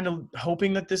 I'm kind of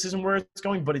hoping that this isn't where it's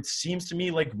going, but it seems to me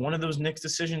like one of those Knicks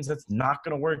decisions that's not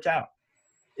going to work out.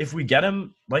 If we get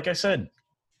him, like I said,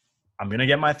 I'm going to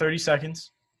get my 30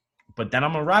 seconds, but then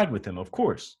I'm going to ride with him, of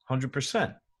course,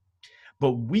 100%.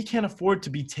 But we can't afford to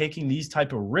be taking these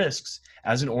type of risks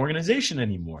as an organization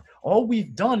anymore. All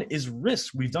we've done is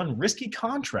risks. We've done risky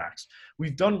contracts.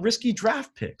 We've done risky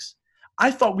draft picks.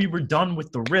 I thought we were done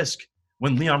with the risk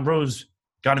when Leon Rose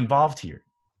got involved here.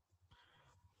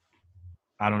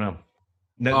 I don't know.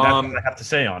 That's what I have to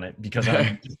say on it because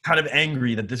I'm kind of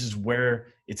angry that this is where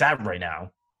it's at right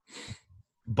now.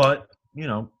 But,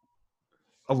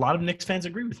 a lot of Knicks fans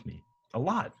agree with me. A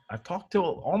lot. I've talked to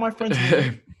all my friends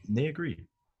and they agree.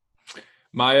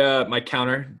 My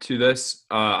counter to this,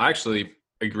 I actually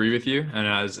agree with you. And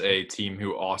as a team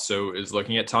who also is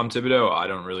looking at Tom Thibodeau, I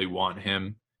don't really want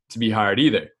him to be hired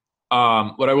either.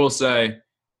 What I will say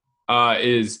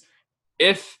is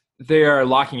if they are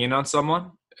locking in on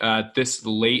someone this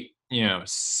late,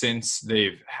 since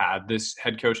they've had this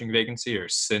head coaching vacancy or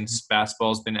since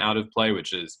basketball's been out of play,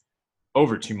 which is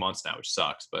over 2 months now, which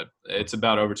sucks, but it's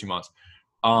about over 2 months.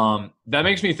 That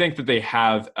makes me think that they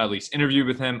have at least interviewed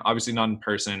with him, obviously not in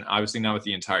person, obviously not with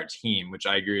the entire team, which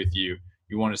I agree with you.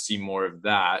 You want to see more of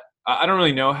that. I don't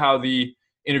really know how the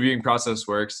interviewing process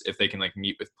works, if they can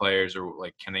meet with players or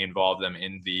can they involve them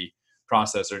in the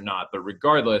process or not. But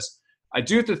regardless, I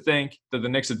do have to think that the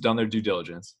Knicks have done their due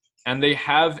diligence. and they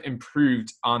have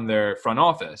improved on their front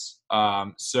office.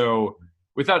 So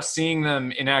without seeing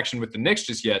them in action with the Knicks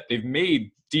just yet, they've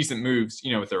made decent moves,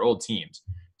 with their old teams.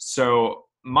 So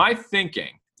my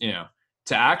thinking,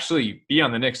 to actually be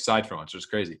on the Knicks side for once, which is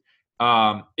crazy.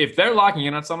 If they're locking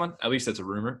in on someone, at least that's a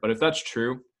rumor, but if that's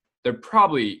true, they're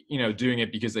probably, doing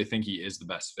it because they think he is the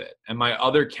best fit. And my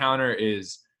other counter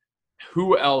is,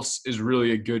 who else is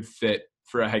really a good fit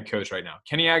for a head coach right now?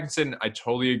 Kenny Atkinson, I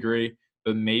totally agree,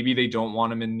 but maybe they don't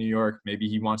want him in New York. Maybe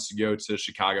he wants to go to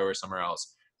Chicago or somewhere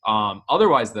else.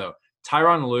 Otherwise, though,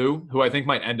 Tyronn Lue, who I think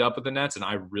might end up with the Nets, and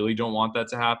I really don't want that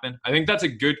to happen. I think that's a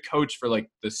good coach for like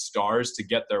the stars to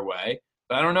get their way,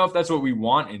 but I don't know if that's what we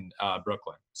want in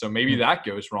Brooklyn. So maybe that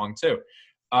goes wrong too.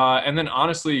 And then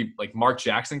honestly, like Mark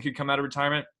Jackson could come out of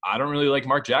retirement. I don't really like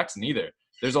Mark Jackson either.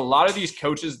 There's a lot of these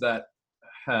coaches that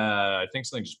I think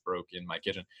something just broke in my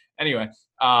kitchen. Anyway,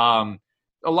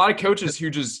 a lot of coaches who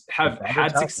just have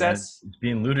had success. It's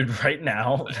being looted right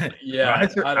now. Yeah,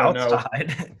 I don't know.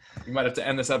 You might have to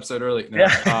end this episode early. No.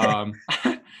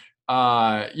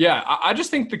 Yeah. I just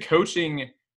think the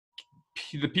coaching,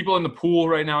 the people in the pool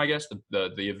right now, I guess,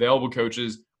 the available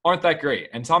coaches aren't that great.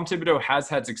 And Tom Thibodeau has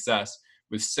had success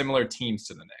with similar teams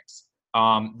to the Knicks.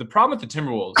 The problem with the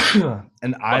Timberwolves,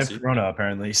 and I've Corona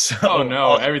apparently. So oh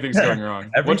no, everything's going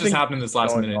wrong. What just happened in this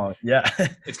last minute? Wrong. Yeah,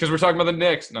 it's because we're talking about the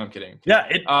Knicks. No, I'm kidding. Yeah,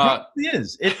 it probably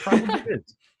is. It probably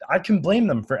is. I can blame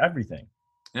them for everything.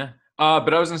 Yeah,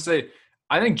 but I was gonna say,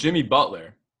 I think Jimmy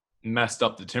Butler messed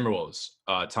up the Timberwolves.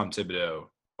 Tom Thibodeau.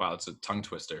 Wow, it's a tongue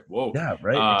twister. Whoa. Yeah,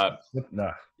 right.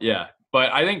 Yeah,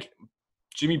 but I think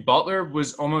Jimmy Butler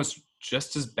was almost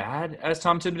just as bad as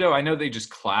Tom Thibodeau. I know they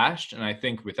just clashed, and I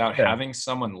think without having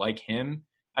someone like him,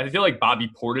 I feel like Bobby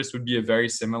Portis would be a very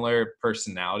similar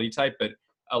personality type, but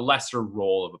a lesser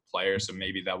role of a player, so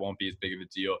maybe that won't be as big of a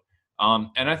deal.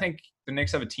 And I think the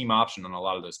Knicks have a team option on a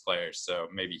lot of those players, so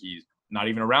maybe he's not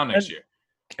even around next year.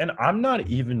 And I'm not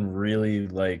even really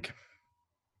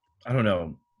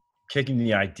kicking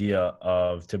the idea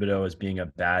of Thibodeau as being a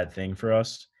bad thing for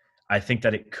us. I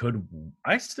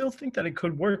still think that it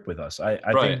could work with us. I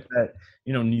think that,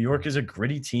 New York is a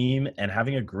gritty team, and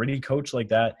having a gritty coach like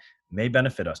that may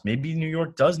benefit us. Maybe New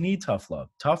York does need tough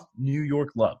New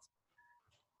York love.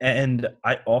 And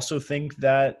I also think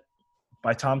that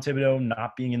by Tom Thibodeau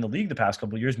not being in the league the past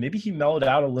couple of years, maybe he mellowed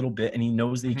out a little bit and he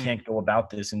knows that he can't go about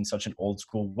this in such an old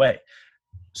school way.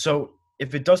 So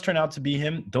if it does turn out to be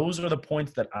him, those are the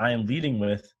points that I am leading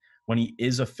with when he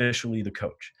is officially the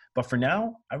coach. But for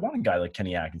now, I want a guy like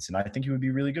Kenny Atkinson. I think he would be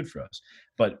really good for us.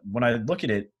 But when I look at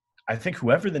it, I think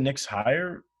whoever the Knicks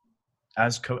hire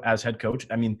as head coach,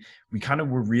 I mean, we kind of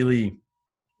were really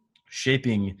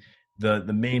shaping the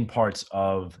main parts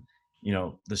of,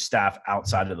 the staff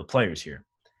outside of the players here.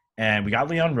 And we got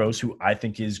Leon Rose, who I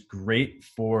think is great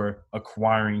for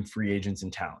acquiring free agents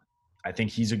and talent. I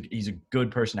think he's a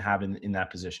good person to have in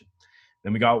that position.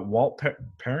 Then we got Walt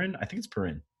Perrin. I think it's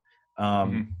Perrin.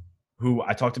 Who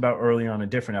I talked about earlier on a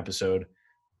different episode,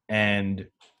 and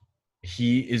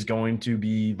he is going to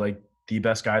be like the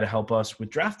best guy to help us with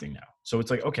drafting now. So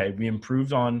it's like, okay, we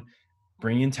improved on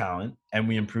bringing in talent, and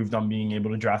we improved on being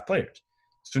able to draft players.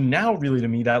 So now really to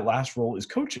me, that last role is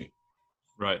coaching.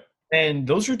 Right. And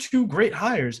those are two great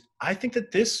hires. I think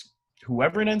that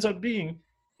whoever it ends up being,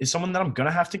 is someone that I'm going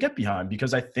to have to get behind,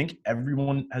 because I think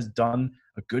everyone has done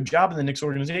a good job in the Knicks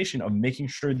organization of making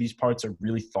sure these parts are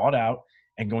really thought out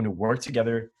and going to work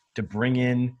together to bring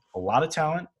in a lot of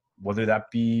talent, whether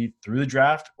that be through the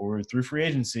draft or through free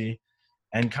agency,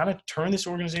 and kind of turn this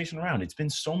organization around. It's been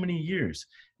so many years.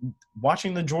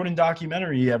 Watching the Jordan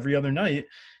documentary every other night,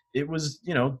 it was,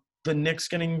 the Knicks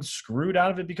getting screwed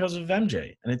out of it because of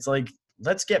MJ. And it's like,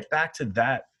 let's get back to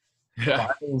that.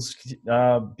 Finals,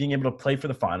 being able to play for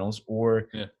the finals, or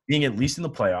being at least in the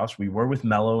playoffs. We were with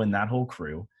Melo and that whole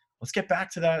crew. Let's get back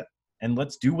to that, and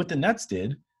let's do what the Nets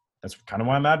did. That's kind of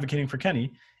why I'm advocating for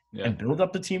Kenny, and build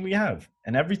up the team we have,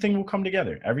 and everything will come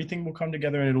together. Everything will come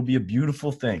together, and it'll be a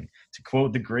beautiful thing, to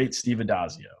quote the great Steve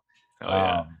Adazio.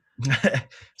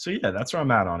 So yeah, that's where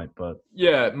I'm at on it. But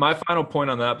yeah, my final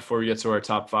point on that before we get to our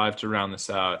top 5 to round this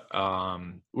out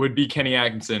would be Kenny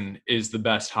Atkinson is the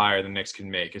best hire the Knicks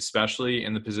can make, especially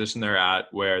in the position they're at,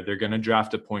 where they're going to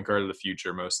draft a point guard of the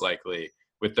future, most likely,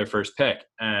 with their first pick.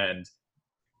 And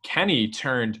Kenny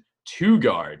turned 2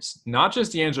 guards, not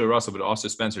just D'Angelo Russell, but also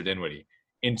Spencer Dinwiddie,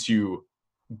 into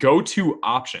go-to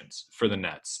options for the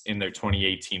Nets in their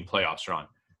 2018 playoffs run.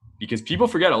 Because people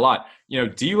forget a lot.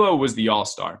 D'Lo was the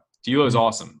all-star. D'Lo is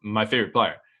awesome, my favorite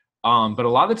player. But a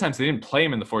lot of the times they didn't play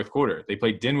him in the fourth quarter. They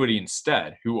played Dinwiddie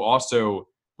instead, who also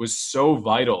was so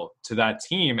vital to that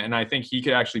team. And I think he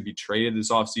could actually be traded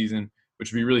this offseason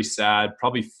which would be really sad.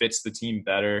 Probably fits the team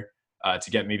better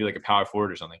to get maybe like a power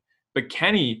forward or something. But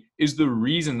Kenny is the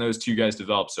reason those two guys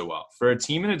develop so well. For a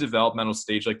team in a developmental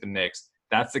stage like the Knicks,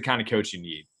 that's the kind of coach you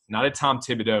need. Not a Tom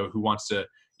Thibodeau who wants to,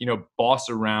 boss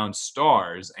around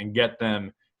stars and get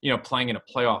them, playing in a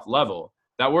playoff level.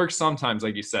 That works sometimes,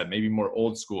 like you said, maybe more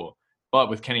old school. But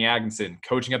with Kenny Atkinson,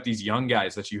 coaching up these young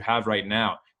guys that you have right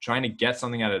now, trying to get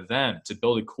something out of them to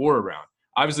build a core around.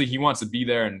 Obviously, he wants to be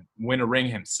there and win a ring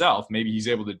himself. Maybe he's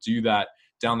able to do that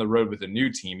down the road with a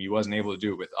new team. He wasn't able to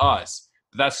do it with us.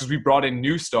 But that's because we brought in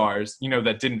new stars,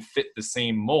 that didn't fit the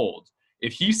same mold.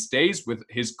 If he stays with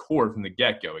his core from the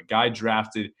get-go, a guy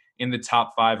drafted in the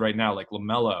top 5 right now like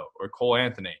LaMelo or Cole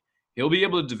Anthony, he'll be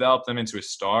able to develop them into a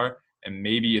star and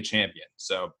maybe a champion.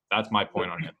 So that's my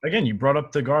point on him. Again, you brought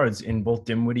up the guards in both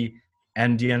Dinwiddie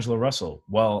and D'Angelo Russell.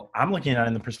 Well, I'm looking at it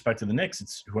in the perspective of the Knicks.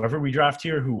 It's whoever we draft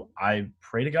here, who I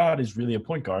pray to God is really a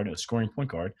point guard, a scoring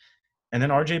point guard, and then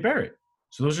RJ Barrett.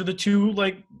 So those are the two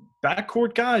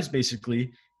backcourt guys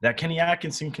basically that Kenny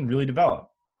Atkinson can really develop.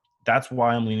 That's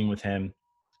why I'm leaning with him.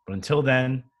 But until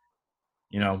then,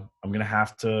 I'm going to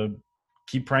have to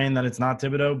keep praying that it's not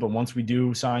Thibodeau. But once we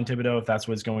do sign Thibodeau, if that's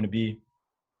what it's going to be,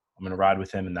 I'm going to ride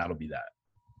with him, and that'll be that.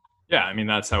 Yeah, I mean,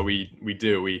 that's how we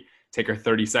do. We take our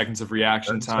 30 seconds of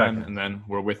reaction time, and then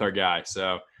we're with our guy.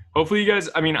 So hopefully you guys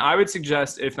 – I would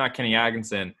suggest, if not Kenny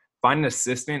Atkinson, find an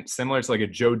assistant similar to like a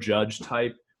Joe Judge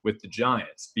type with the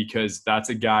Giants, because that's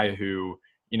a guy who,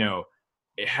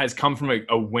 has come from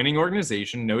a winning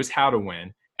organization, knows how to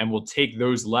win, and will take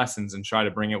those lessons and try to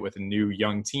bring it with a new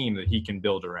young team that he can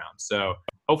build around. So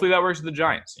hopefully that works with the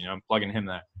Giants. I'm plugging him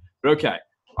there. But okay,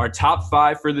 our top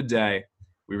 5 for the day.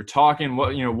 We were talking,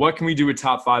 what can we do with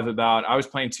top 5 about? I was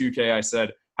playing 2K. I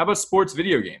said, how about sports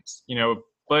video games?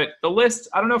 But the list,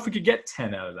 I don't know if we could get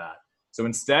 10 out of that. So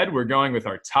instead, we're going with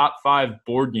our top 5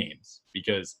 board games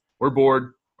because we're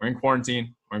bored. We're in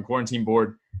quarantine. We're in quarantine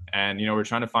board. And, we're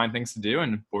trying to find things to do,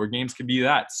 and board games could be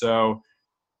that. So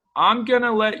I'm going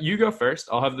to let you go first.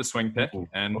 I'll have the swing pick,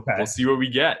 and We'll see what we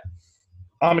get.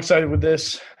 I'm excited with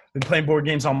this. Been playing board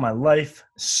games all my life.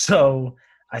 So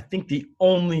I think the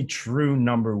only true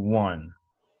number 1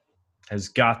 has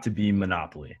got to be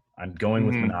Monopoly. I'm going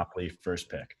with Monopoly first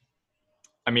pick.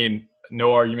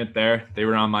 No argument there. They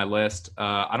were on my list.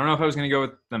 I don't know if I was going to go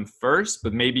with them first,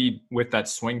 but maybe with that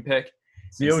swing pick.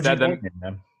 It's the OG board game,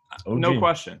 man. OG. No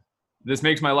question. This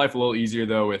makes my life a little easier,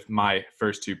 though, with my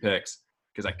first 2 picks,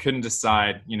 because I couldn't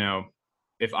decide,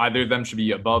 if either of them should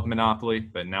be above Monopoly,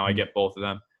 but now I get both of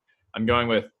them. I'm going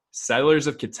with Settlers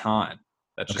of Catan.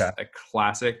 That's just a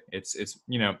classic. It's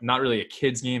not really a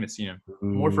kid's game. It's,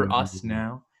 more for us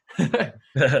now. But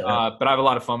I have a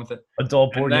lot of fun with it.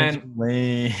 Adult board games.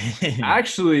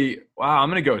 Actually, wow, I'm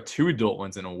going to go with 2 adult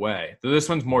ones in a way. This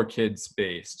one's more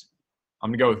kids-based. I'm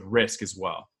going to go with Risk as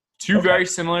well. 2 very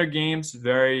similar games,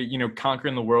 very,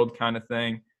 conquering the world kind of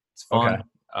thing. It's fun.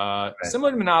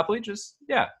 Similar to Monopoly,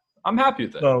 I'm happy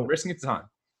with it. So, Risking its time.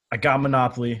 I got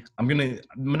Monopoly.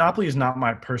 Monopoly is not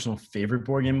my personal favorite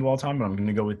board game of all time, but I'm going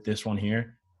to go with this one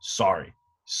here. Sorry.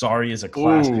 Sorry is a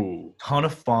classic. Ooh. Ton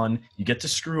of fun. You get to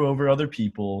screw over other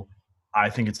people. I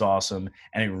think it's awesome.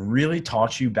 And it really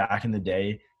taught you back in the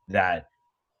day that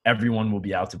everyone will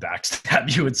be out to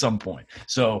backstab you at some point.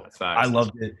 So I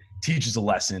loved it. Teaches a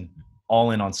lesson.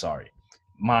 All in on Sorry.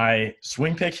 My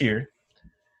swing pick here.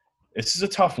 This is a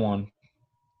tough one.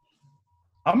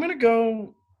 I'm going to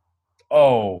go –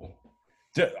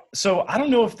 so I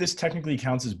don't know if this technically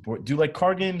counts as board – do,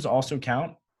 card games also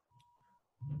count?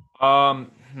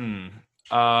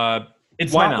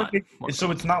 It's why not?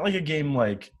 So it's not like a game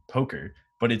like poker,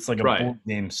 but it's like a board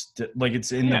game.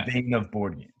 It's in the vein of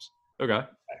board games. Okay.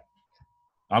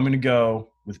 I'm going to go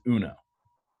with Uno.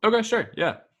 Okay, sure.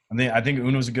 Yeah. I think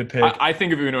Uno's a good pick. I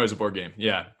think of Uno as a board game.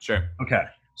 Yeah, sure. Okay.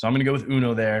 So I'm going to go with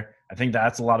Uno there. I think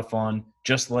that's a lot of fun.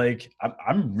 Just like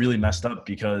I'm really messed up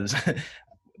because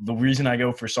the reason I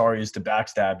go for Sorry is to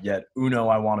backstab, yet Uno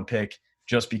I want to pick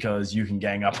just because you can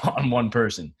gang up on one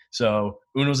person. So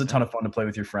Uno's a ton of fun to play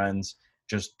with your friends.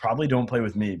 Just probably don't play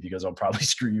with me because I'll probably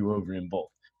screw you over in both.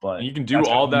 But and you can do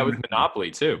all that with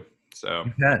Monopoly too. So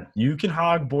you can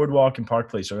hog Boardwalk and Park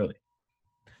Place early.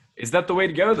 Is that the way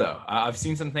to go though? I've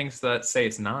seen some things that say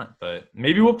it's not, but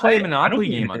maybe we'll play a Monopoly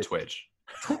game on Twitch.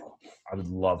 I would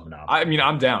love Monopoly.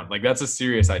 I'm down. That's a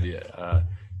serious idea.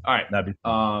 All right. That'd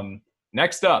be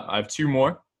next up, I have 2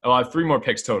 more. I have 3 more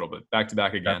picks total, but back to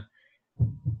back again.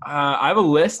 I have a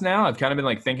list now. I've kind of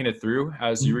been thinking it through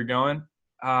as you were going.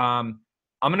 I'm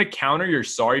going to counter your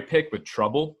Sorry pick with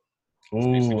Trouble.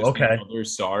 Ooh, okay. You're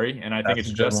Sorry, and I think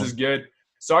it's just as good.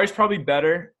 Sorry's probably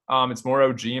better. It's more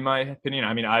OG in my opinion.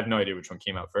 I mean, I have no idea which one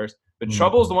came out first. But Mhm.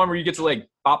 Trouble is the one where you get to like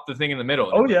pop the thing in the middle.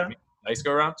 Oh, yeah. Nice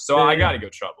go around. So Yeah, I yeah. got to go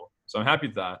Trouble. So I'm happy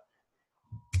with that.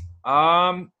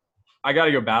 I got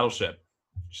to go Battleship.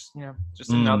 Just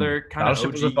another kind of Battleship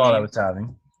OG was a thought I game. was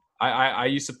having. I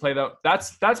used to play that.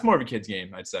 That's more of a kid's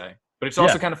game, I'd say. But it's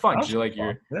also kind of fun because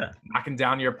you're knocking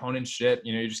down your opponent's shit.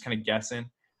 You're just kind of guessing.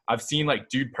 I've seen like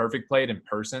Dude Perfect play it in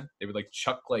person. They would like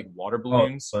chuck like water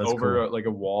balloons over like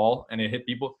a wall and it hit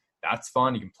people. That's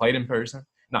fun. You can play it in person.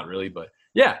 Not really, but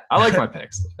yeah, I like my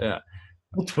picks. Yeah.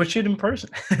 We'll Twitch it in person.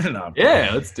 No,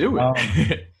 yeah, let's do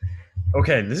it.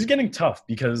 Okay, this is getting tough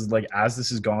because like as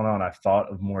this has gone on, I've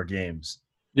thought of more games.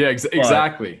 Yeah,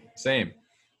 exactly. Same.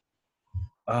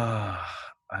 I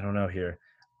don't know here.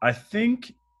 I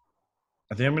think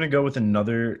I'm gonna go with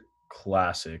another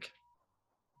classic.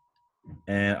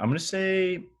 And I'm gonna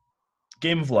say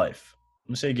Game of Life. I'm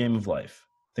gonna say Game of Life.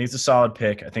 I think it's a solid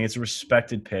pick. I think it's a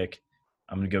respected pick.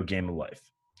 I'm gonna go Game of Life.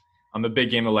 I'm a big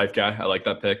Game of Life guy. I like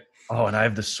that pick. Oh, and I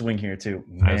have the swing here too.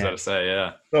 I was about to say,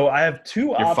 yeah. So I have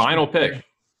two options. Your final pick. I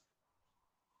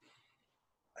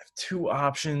have two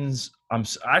options. I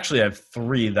have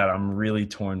three that I'm really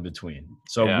torn between.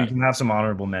 So we can have some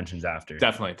honorable mentions after.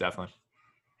 Definitely.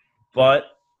 But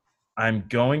I'm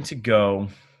going to go.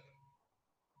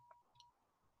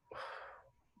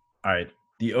 All right,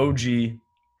 the OG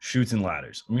Chutes and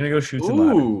Ladders. I'm gonna go Chutes and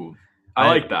Ladders. Ooh, I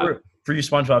like that. For you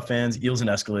SpongeBob fans, Eels and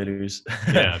Escalators.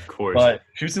 Yeah, of course. But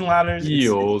Chutes and Ladders.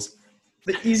 Eels.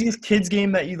 The easiest kids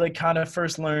game that you like kind of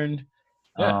first learned.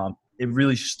 Yeah. It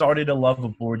really started a love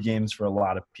of board games for a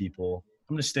lot of people.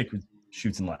 I'm gonna stick with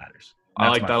Chutes and Ladders. I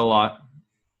like that a lot.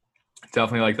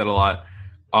 Definitely like that a lot.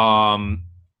 I'm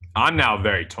now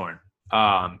very torn.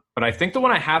 But I think the one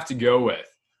I have to go with,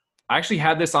 I actually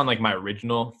had this on like my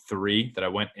original 3 that I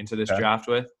went into this draft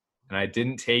with, and I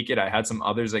didn't take it. I had some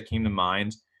others that came to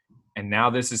mind, and now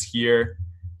this is here.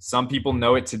 Some people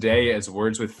know it today as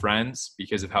Words with Friends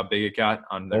because of how big it got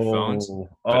on their phones.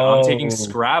 But I'm taking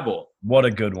Scrabble. What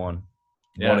a good one.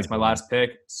 Yeah, it's my last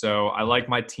pick. So I like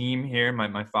my team here,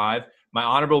 my 5. My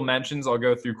honorable mentions, I'll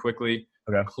go through quickly.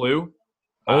 Okay. Clue.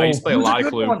 I used to play a lot of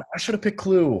Clue. One. I should have picked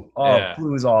Clue. Oh, yeah.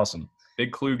 Clue is awesome.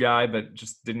 Big Clue guy, but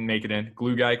just didn't make it in.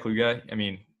 Clue guy. I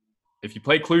mean, if you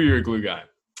play Clue, you're a Glue guy.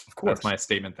 Of course. That's my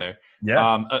statement there.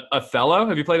 Yeah. Othello.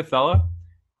 Have you played Othello?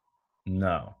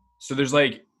 No. So there's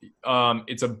like,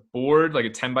 it's a board, like a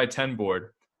 10 by 10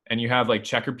 board, and you have like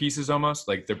checker pieces almost,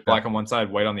 like they're black on one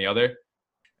side, white on the other.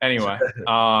 Anyway,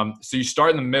 so you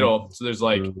start in the middle. So there's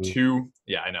like 2.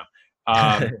 Yeah, I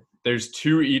know. There's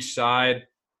 2 each side.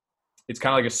 It's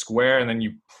kind of like a square, and then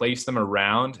you place them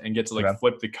around and get to like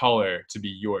flip the color to be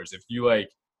yours. If you like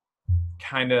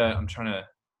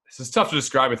this is tough to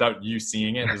describe without you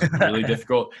seeing it. It's really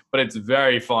difficult, but it's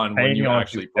very fun when you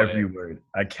actually play every word.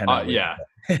 I cannot. Yeah.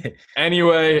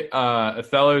 Anyway,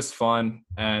 Othello's fun,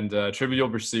 and Trivial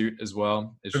Pursuit as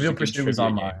well. Trivial Pursuit was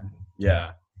on mine.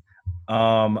 Yeah.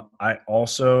 I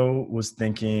also was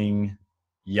thinking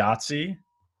Yahtzee.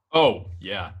 Oh,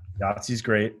 yeah. Yahtzee's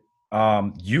great.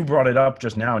 You brought it up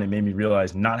just now, and it made me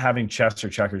realize not having chess or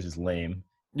checkers is lame.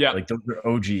 Yeah. Like, those are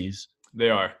OGs. They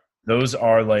are. Those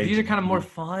are like... These are kind of more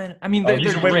fun. I mean, they're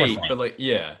great, but like,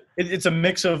 yeah. It's a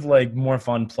mix of like more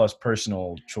fun plus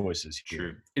personal choices here.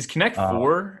 True. Is Connect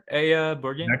 4 a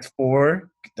board game? Connect 4,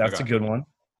 that's a good one.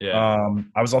 Yeah.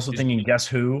 I was also thinking Guess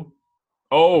Who.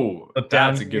 Oh,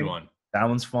 that's a good one. That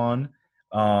one's fun.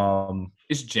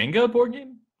 Is Jenga a board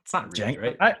game? It's not really,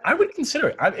 Jenga, right? I would consider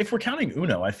it. If we're counting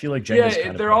Uno, I feel like Jenga's kind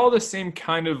of they're all the same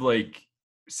kind of like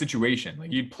situation.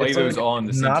 Like you'd play those all in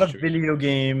the same situation. Not a video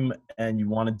game, and you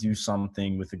want to do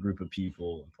something with a group of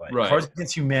people and play. Right. Cards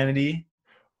Against Humanity.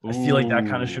 I feel like that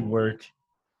kind of should work.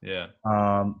 Yeah.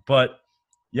 But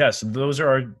yeah, so those are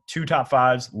our 2 top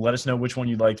 5s. Let us know which one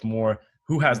you liked more.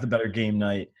 Who has the better game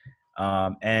night?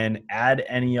 And add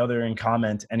any other and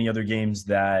comment any other games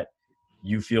that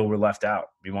you feel were left out.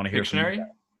 We want to hear Pictionary? from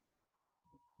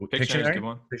you. Pictionary's a good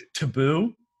one.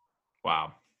 Taboo.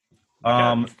 Wow.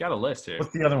 We've got a list here.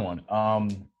 What's the other one?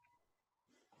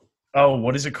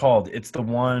 What is it called? It's the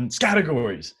one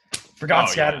Scattergories. Forgot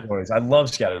Scattergories. Yeah. I love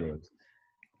Scattergories.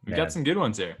 We've got some good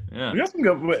ones here. Yeah. We got some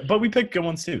good, but we picked good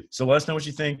ones too. So let us know what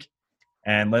you think,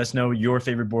 and let us know your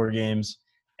favorite board games,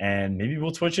 and maybe we'll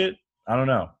Twitch it. I don't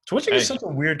know. Twitching is such a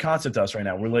weird concept to us right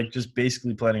now. We're like just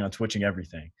basically planning on Twitching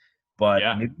everything. But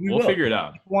maybe we'll figure it out.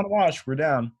 If you want to watch, we're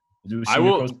down.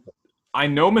 We'll I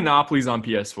know Monopoly's on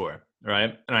PS4,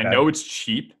 right? And I know it's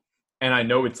cheap, and I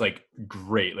know it's like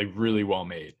great, like really well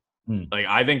made. Like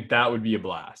I think that would be a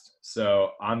blast.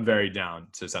 So I'm very down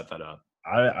to set that up.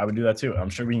 I would do that too.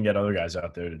 I'm sure we can get other guys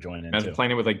out there to join in too.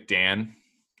 Playing it with like Dan.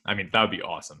 I mean, that would be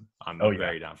awesome. I'm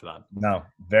very down for that. No,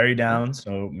 very down.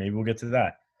 So maybe we'll get to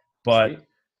that. But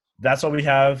that's all we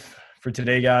have for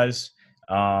today, guys.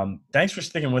 Thanks for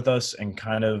sticking with us and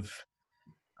kind of,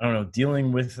 I don't know,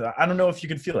 dealing with, I don't know if you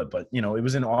can feel it, but, you know, it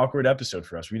was an awkward episode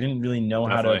for us. We didn't really know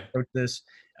how to approach this.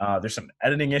 There's some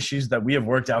editing issues that we have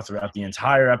worked out throughout the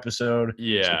entire episode.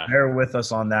 Yeah. So bear with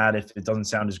us on that if it doesn't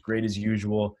sound as great as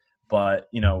usual. But,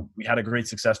 you know, we had a great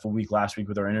successful week last week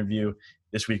with our interview.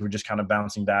 This week we're just kind of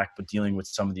bouncing back, but dealing with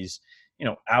some of these, you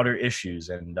know, outer issues.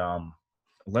 And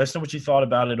let us know what you thought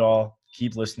about it all.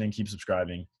 Keep listening, keep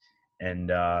subscribing. And,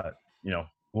 you know,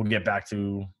 we'll get back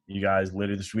to you guys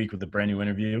later this week with a brand new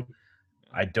interview.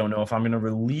 I don't know if I'm going to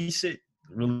release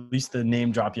the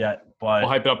name drop yet, but we'll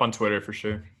hype it up on Twitter for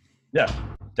sure. Yeah,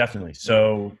 definitely.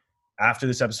 So after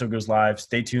this episode goes live,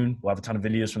 stay tuned. We'll have a ton of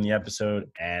videos from the episode,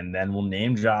 and then we'll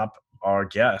name drop our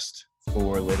guest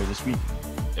for later this week.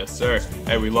 Yes, sir.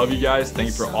 Hey, we love you guys. Thank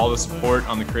you for all the support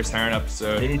on the Chris Herron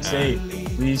episode. Stay safe.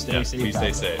 Please stay safe. Please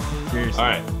stay safe. Seriously. All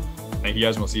right. Thank you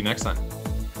guys, and we'll see you next time.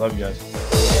 Love you guys.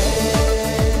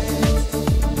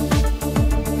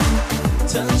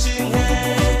 Touching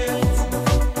hands.